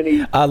like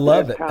mini. I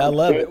love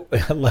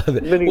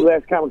it. Mini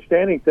Last Comic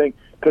Standing thing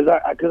because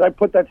I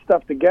put that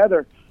stuff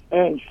together.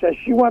 And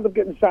she wound up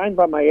getting signed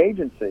by my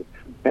agency,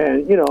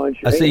 and you know. And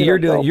I see you're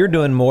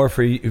doing more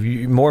for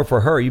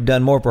her. You've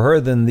done more for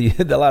her than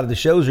a lot of the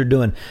shows are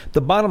doing.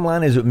 The bottom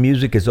line is that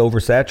music is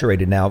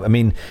oversaturated now. I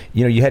mean,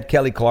 you know, you had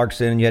Kelly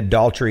Clarkson, you had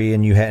Daltrey,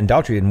 and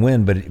Daltrey didn't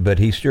win, but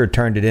he sure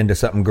turned it into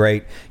something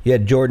great. You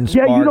had Jordan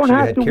Sparks. Yeah, you don't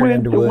have had to Carrie win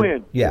Underwood. to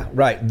win. Yeah,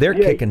 right. They're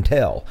kick and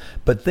tell.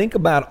 But think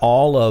about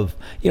all of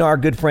our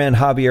good friend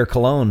Javier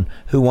Colon,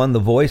 who won The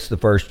Voice the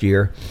first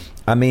year.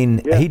 I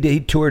mean, he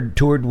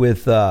toured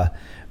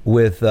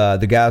with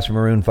the guys from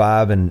Maroon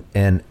 5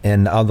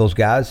 and all those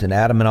guys and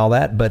Adam and all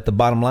that. But the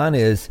bottom line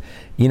is,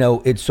 you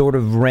know, it sort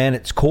of ran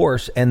its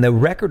course, and the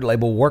record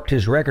label worked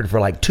his record for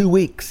like 2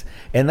 weeks,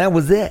 and that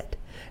was it.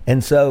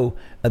 And so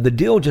the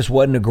deal just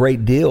wasn't a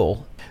great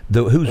deal.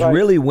 Who's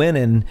really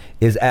winning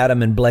is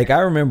Adam and Blake. I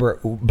remember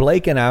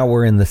Blake and I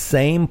were in the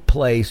same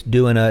place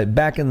doing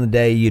back in the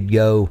day, you'd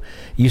go,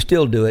 you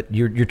still do it.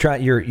 You're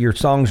trying, your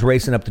song's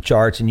racing up the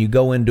charts, and you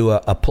go into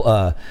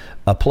a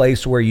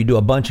place where you do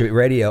a bunch of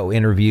radio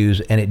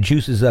interviews, and it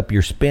juices up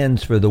your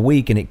spins for the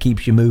week, and it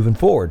keeps you moving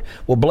forward.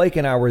 Well, Blake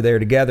and I were there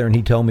together, and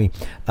he told me,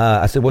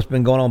 I said, "What's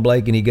been going on,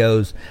 Blake?" And he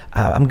goes,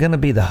 "I'm going to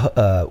be the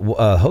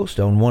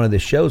host on one of the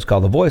shows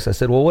called The Voice." I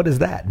said, "Well, what is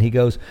that?" And he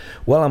goes,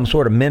 "Well, I'm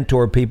sort of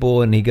mentor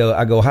people." And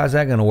I go, "How's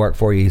that going to work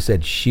for you?" He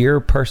said, "Sheer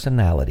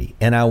personality."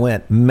 And I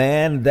went,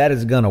 "Man, that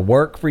is going to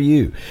work for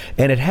you."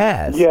 And it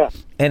has. Yeah.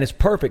 And it's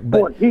perfect.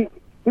 But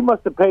he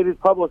must have paid his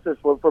publicist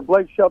for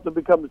Blake Shelton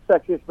to become the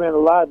sexiest man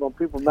alive on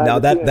People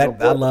Magazine. No,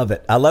 I love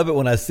it. I love it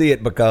when I see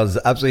it because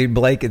I've seen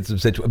Blake in some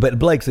situations. But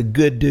Blake's a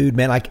good dude,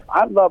 man.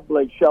 I love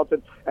Blake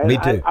Shelton. And me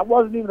too. I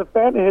wasn't even a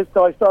fan of his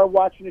till I started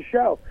watching the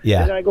show.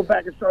 Yeah. And then I go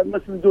back and start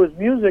listening to his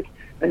music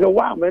and go,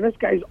 wow, man, this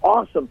guy's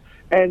awesome.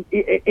 And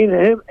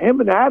him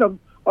and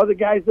Adam are the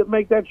guys that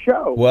make that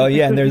show. Well,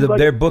 yeah, and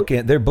they're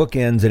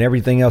bookends, and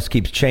everything else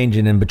keeps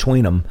changing in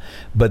between them.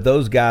 But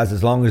those guys,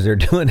 as long as they're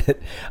doing it,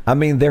 I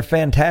mean, they're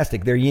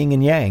fantastic. They're yin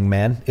and yang,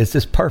 man. It's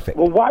just perfect.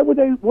 Well, why would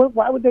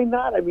they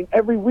not? I mean,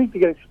 every week they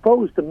get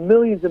exposed to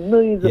millions and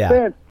millions of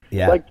fans.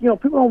 Yeah. Like, you know,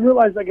 people don't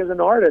realize, like, as an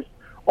artist,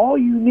 all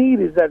you need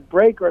is that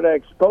break or that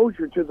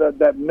exposure to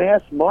that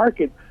mass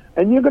market,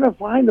 and you're going to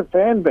find a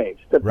fan base.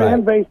 The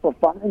fan base will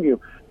find you.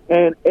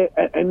 And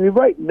you're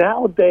right,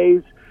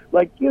 nowadays,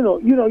 like, you know,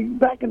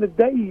 back in the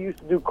day, you used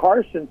to do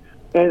Carson,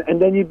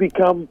 and then you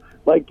become,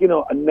 like, you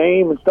know, a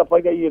name and stuff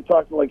like that. You're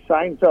talking like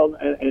Seinfeld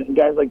and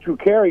guys like Drew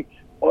Carey.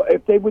 Or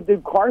if they would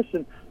do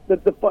Carson,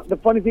 the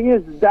funny thing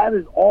is that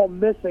is all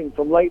missing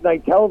from late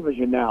night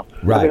television now.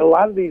 Right. I mean, a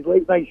lot of these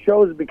late night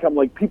shows have become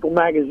like People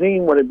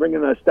Magazine, where they bring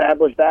in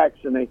established acts,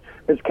 and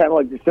it's kind of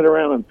like they sit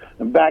around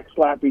and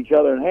backslap each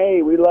other, and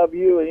hey, we love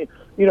you, and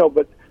you know,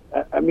 but.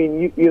 I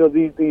mean, you know,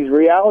 these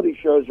reality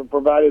shows have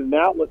provided an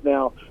outlet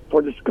now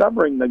for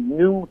discovering the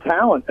new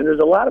talent, and there's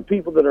a lot of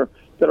people that are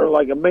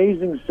like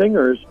amazing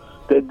singers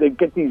that they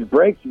get these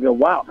breaks and go,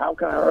 wow, how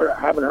can I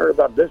haven't heard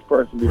about this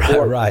person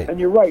before? Right. And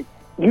you're right.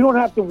 You don't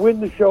have to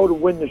win the show to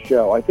win the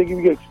show. I think if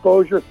you get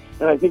exposure,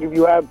 and I think if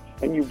you have,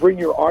 and you bring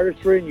your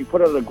artistry and you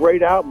put out a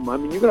great album, I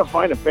mean, you're going to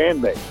find a fan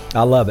base.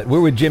 I love it.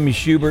 We're with Jimmy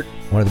Shubert,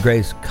 one of the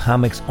greatest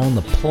comics on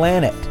the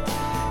planet,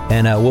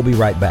 and we'll be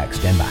right back.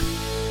 Stand by.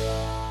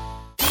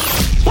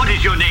 What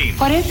is your name?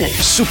 What is it?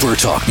 Super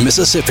Talk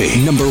Mississippi,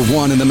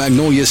 #1 in the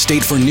Magnolia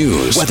State for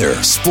news,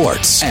 weather,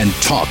 sports, and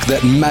talk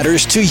that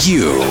matters to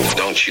you.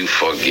 Don't you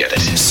forget it.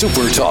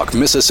 Super Talk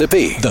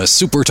Mississippi, the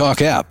Super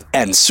Talk app,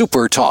 and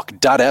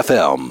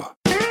supertalk.fm.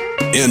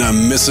 In a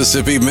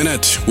Mississippi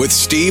Minute with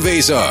Steve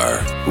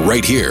Azar,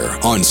 right here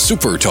on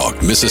Super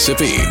Talk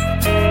Mississippi.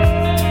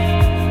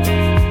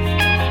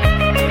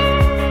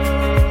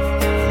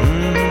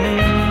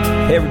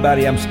 Hey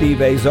everybody, I'm Steve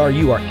Azar.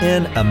 You are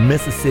in a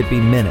Mississippi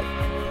Minute.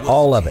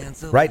 All of it,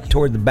 right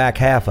toward the back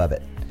half of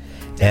it.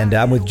 And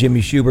I'm with Jimmy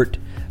Schubert.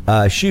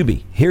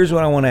 Shuby, here's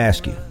what I want to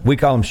ask you. We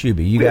call him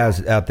Shuby. You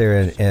guys out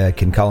there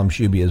can call him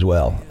Shuby as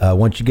well.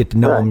 Once you get to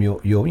know him,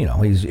 you'll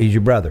he's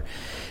your brother.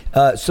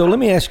 So let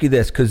me ask you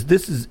this, because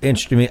this is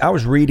interesting to me. I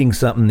was reading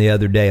something the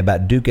other day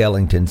about Duke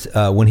Ellington's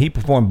when he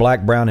performed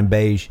Black, Brown, and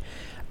Beige.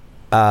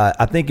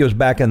 I think it was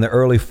back in the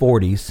early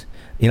 40s.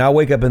 I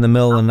wake up in the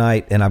middle of the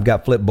night and I've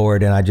got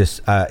Flipboard and I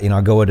just,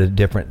 I go into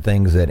different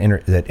things that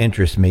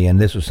interest me. And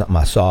this was something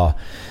I saw.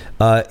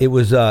 It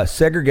was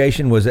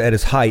segregation was at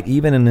its height,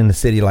 even in a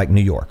city like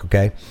New York.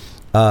 Okay,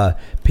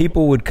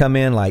 people would come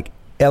in like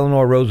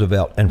Eleanor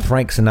Roosevelt and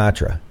Frank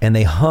Sinatra, and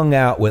they hung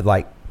out with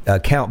like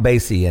Count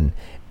Basie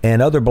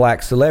and other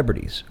black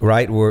celebrities,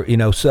 right?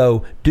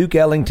 So Duke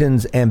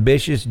Ellington's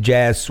Ambitious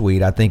Jazz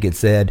Suite, I think it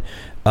said,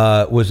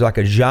 was like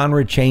a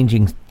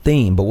genre-changing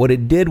theme. But what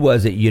it did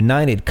was it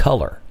united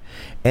color.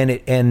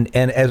 And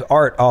as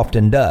art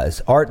often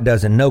does, art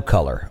doesn't know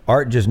color.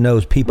 Art just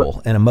knows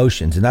people and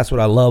emotions, and that's what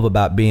I love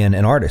about being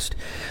an artist.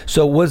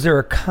 So was there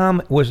a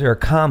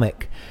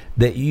comic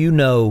that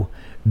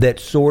that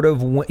sort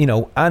of,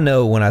 I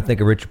know when I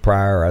think of Richard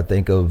Pryor, I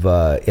think of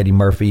Eddie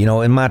Murphy,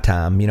 in my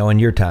time, in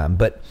your time,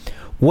 but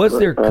was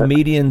there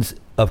comedians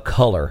of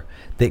color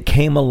that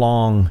came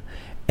along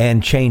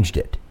and changed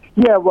it?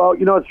 Yeah, well,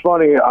 it's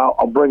funny.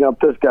 I'll bring up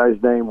this guy's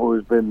name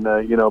who's been,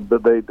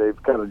 but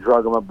they've kind of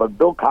drug him up. But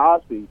Bill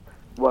Cosby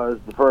was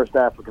the first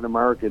African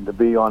American to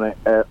be on a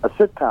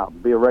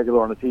sitcom, be a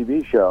regular on a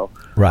TV show.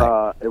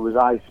 Right. It was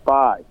I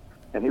Spy,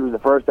 and he was the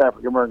first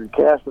African American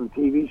cast on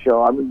the TV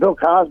show. I mean, Bill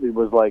Cosby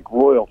was like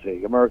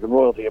royalty, American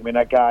royalty. I mean,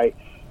 that guy.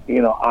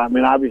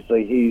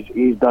 Obviously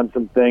he's done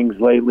some things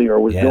lately, or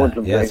was doing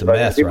some things.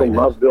 But people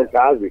love Bill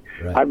Cosby.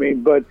 Right. I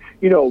mean, but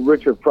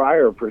Richard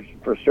Pryor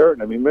for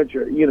certain. I mean,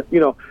 Richard,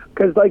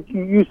 because like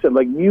you said,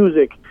 like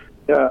music,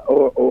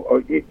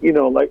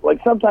 like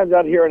sometimes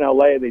out here in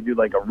LA they do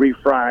like a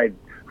refried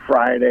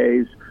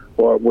Fridays,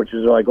 which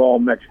is like all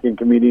Mexican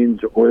comedians,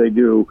 or they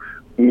do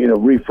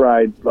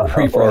refried.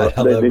 Refried,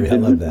 I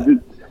love that.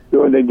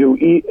 Or they do,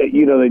 they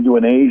do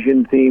an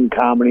Asian themed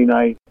comedy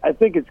night. I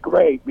think it's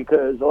great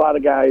because a lot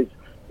of guys,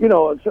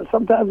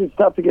 sometimes it's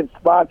tough to get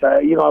spots.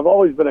 I've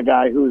always been a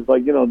guy who's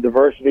like,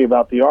 diversity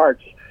about the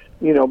arts,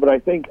 but I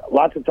think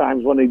lots of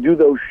times when they do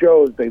those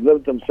shows, they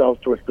limit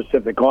themselves to a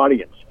specific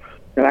audience.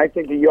 And I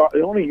think the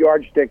only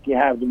yardstick you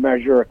have to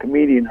measure a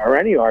comedian or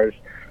any artist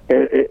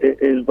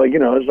is like,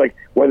 it's like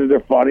whether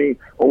they're funny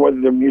or whether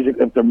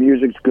if their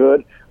music's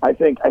good. I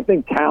think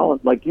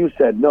talent, like you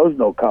said, knows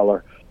no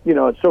color.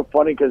 It's so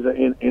funny because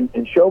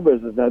in show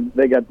business,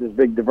 they got this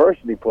big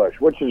diversity push,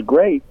 which is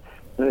great,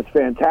 and it's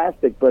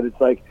fantastic. But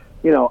it's like,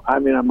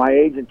 my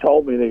agent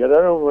told me, they go,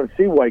 I don't want to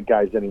see white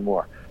guys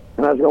anymore.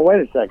 And I was going, wait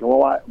a second,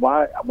 well,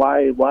 why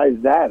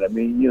is that? I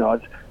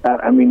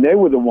mean, they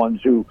were the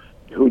ones who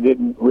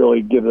didn't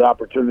really give the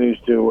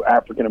opportunities to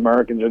African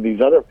Americans or these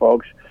other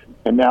folks,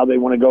 and now they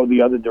want to go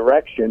the other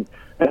direction.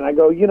 And I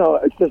go,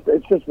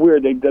 it's just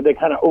weird. They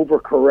kind of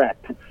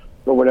overcorrect.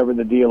 Or whatever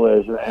the deal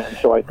is, and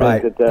so I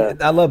think that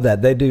I love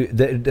that they do.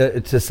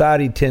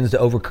 Society tends to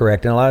overcorrect,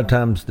 and a lot of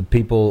times the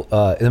people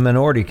in the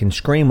minority can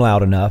scream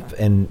loud enough,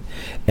 and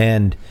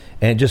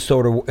it just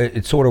sort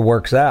of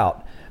works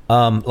out.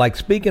 Like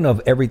speaking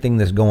of everything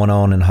that's going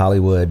on in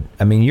Hollywood,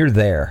 I mean you're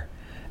there.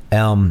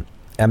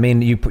 I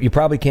mean you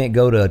probably can't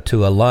go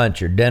to a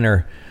lunch or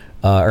dinner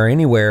or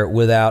anywhere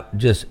without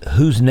just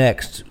who's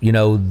next.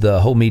 The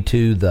whole Me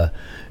Too, the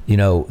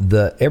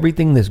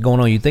everything that's going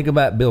on. You think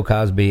about Bill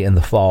Cosby in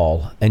The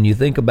Fall, and you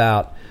think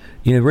about,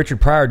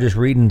 Richard Pryor, just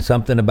reading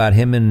something about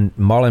him and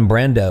Marlon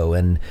Brando.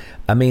 And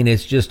I mean,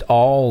 it's just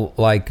all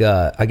like,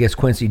 I guess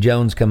Quincy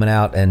Jones coming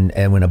out and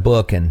in a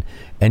book and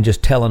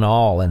just telling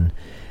all. And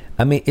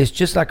I mean, it's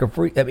just like a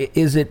free, I mean,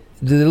 do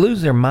they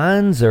lose their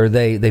minds, or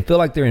they feel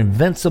like they're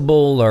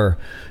invincible, or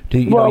do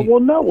you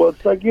no. Well,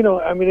 it's like,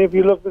 I mean, if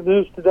you look at the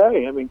news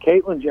today, I mean,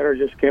 Caitlyn Jenner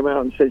just came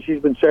out and said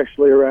she's been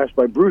sexually harassed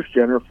by Bruce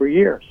Jenner for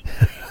years.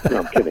 No,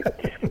 I'm kidding.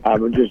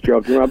 I'm just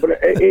joking around. But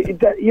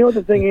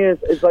the thing is,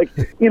 it's like,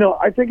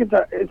 I think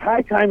it's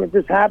high time that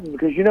this happened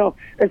because,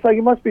 it's like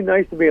it must be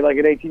nice to be like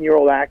an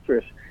 18-year-old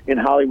actress in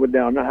Hollywood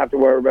now, not have to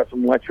worry about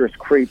some lecherous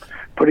creep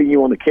putting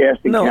you on the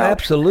casting couch. No,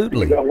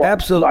 absolutely.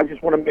 Absolutely. I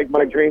just want to make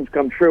my dreams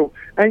come true.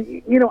 And,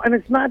 and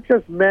it's not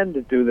just men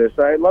that do this.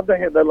 I love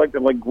that they like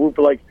to group,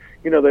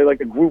 they like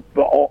to group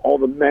all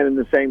the men in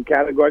the same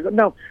category.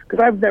 No,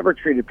 because I've never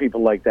treated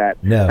people like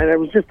that. No. And it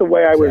was just the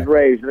way I was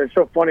raised. And it's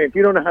so funny. If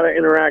you don't know how to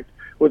interact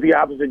with the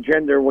opposite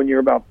gender when you're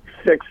about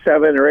 6,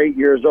 7, or 8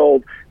 years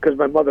old, because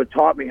my mother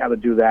taught me how to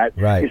do that.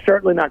 Right. You're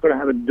certainly not going to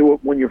have to do it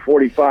when you're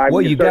 45.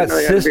 Well, you got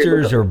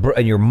sisters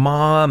and your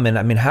mom, and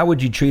I mean, how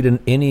would you treat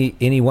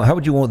anyone? How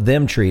would you want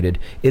them treated?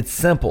 It's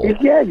simple.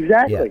 Yeah,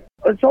 exactly.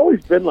 Yeah. It's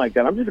always been like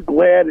that. I'm just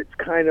glad it's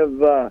kind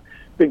of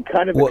been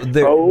kind of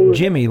exposed.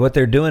 Jimmy, what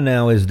they're doing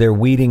now is they're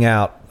weeding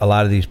out a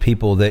lot of these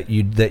people that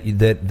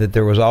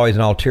there was always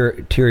an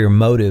ulterior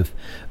motive,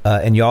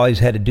 and you always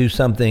had to do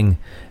something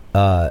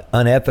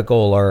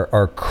unethical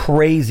or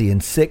crazy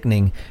and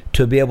sickening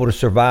to be able to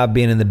survive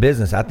being in the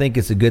business. I think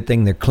it's a good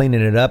thing they're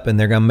cleaning it up, and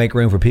they're going to make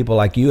room for people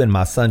like you and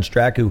my son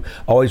Strack, who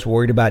always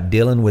worried about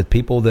dealing with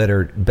people that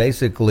are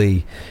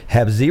basically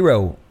have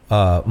zero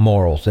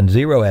morals and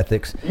zero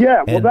ethics.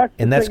 Yeah, well, that's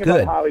the that's thing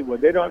good. About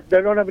Hollywood. They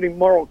don't have any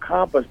moral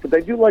compass, but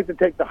they do like to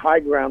take the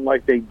high ground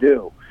like they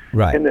do.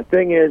 Right. And the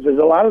thing is a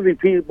lot of the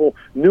people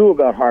knew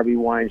about Harvey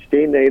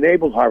Weinstein. They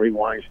enabled Harvey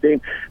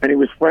Weinstein, and he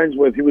was friends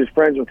with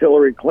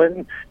Hillary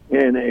Clinton,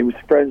 and he was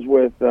friends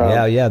with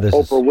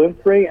Oprah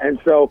Winfrey. And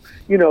so,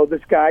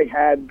 this guy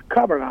had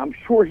cover. Now, I'm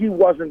sure he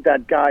wasn't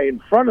that guy in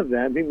front of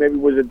them. He maybe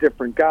was a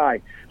different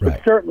guy. Right.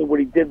 But certainly what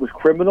he did was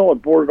criminal.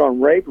 It bordered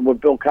on rape, and what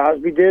Bill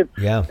Cosby did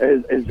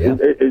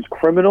is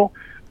criminal.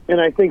 And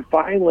I think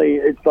finally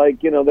it's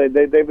like,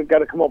 they've got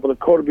to come up with a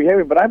code of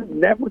behavior. But I've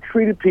never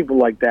treated people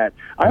like that.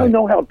 I don't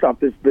know how tough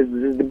this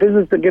business is. The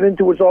business to get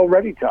into is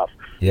already tough.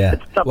 Yeah.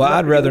 Well,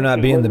 I'd rather not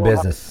be in the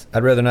business.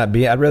 I'd rather not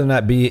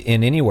be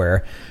in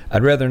anywhere.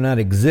 I'd rather not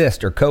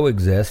exist or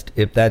coexist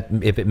if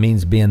it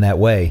means being that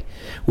way.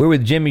 We're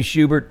with Jimmy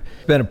Shubert.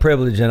 It's been a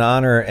privilege and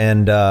honor,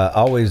 and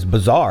always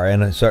bizarre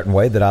in a certain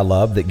way that I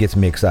love, that gets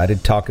me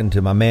excited, talking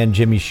to my man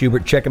Jimmy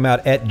Shubert. Check him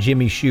out at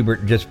Jimmy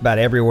Shubert just about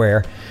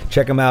everywhere.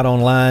 Check him out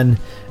online.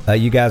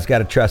 You guys got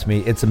to trust me.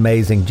 It's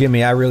amazing.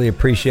 Jimmy, I really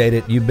appreciate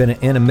it. You've been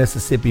in a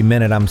Mississippi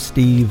Minute. I'm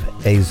Steve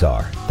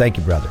Azar. Thank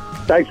you, brother.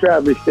 Thanks for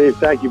having me, Steve.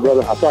 Thank you,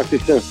 brother. I'll talk to you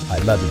soon. I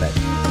love you, baby.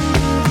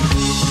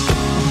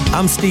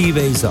 I'm Steve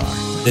Azar.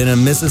 In a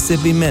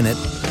Mississippi Minute,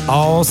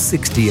 all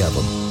 60 of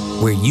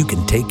them, where you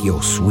can take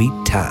your sweet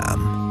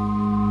time.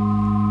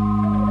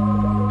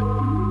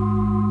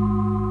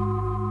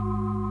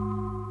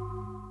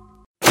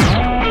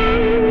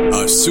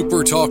 A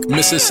SuperTalk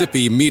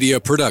Mississippi media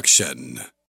production.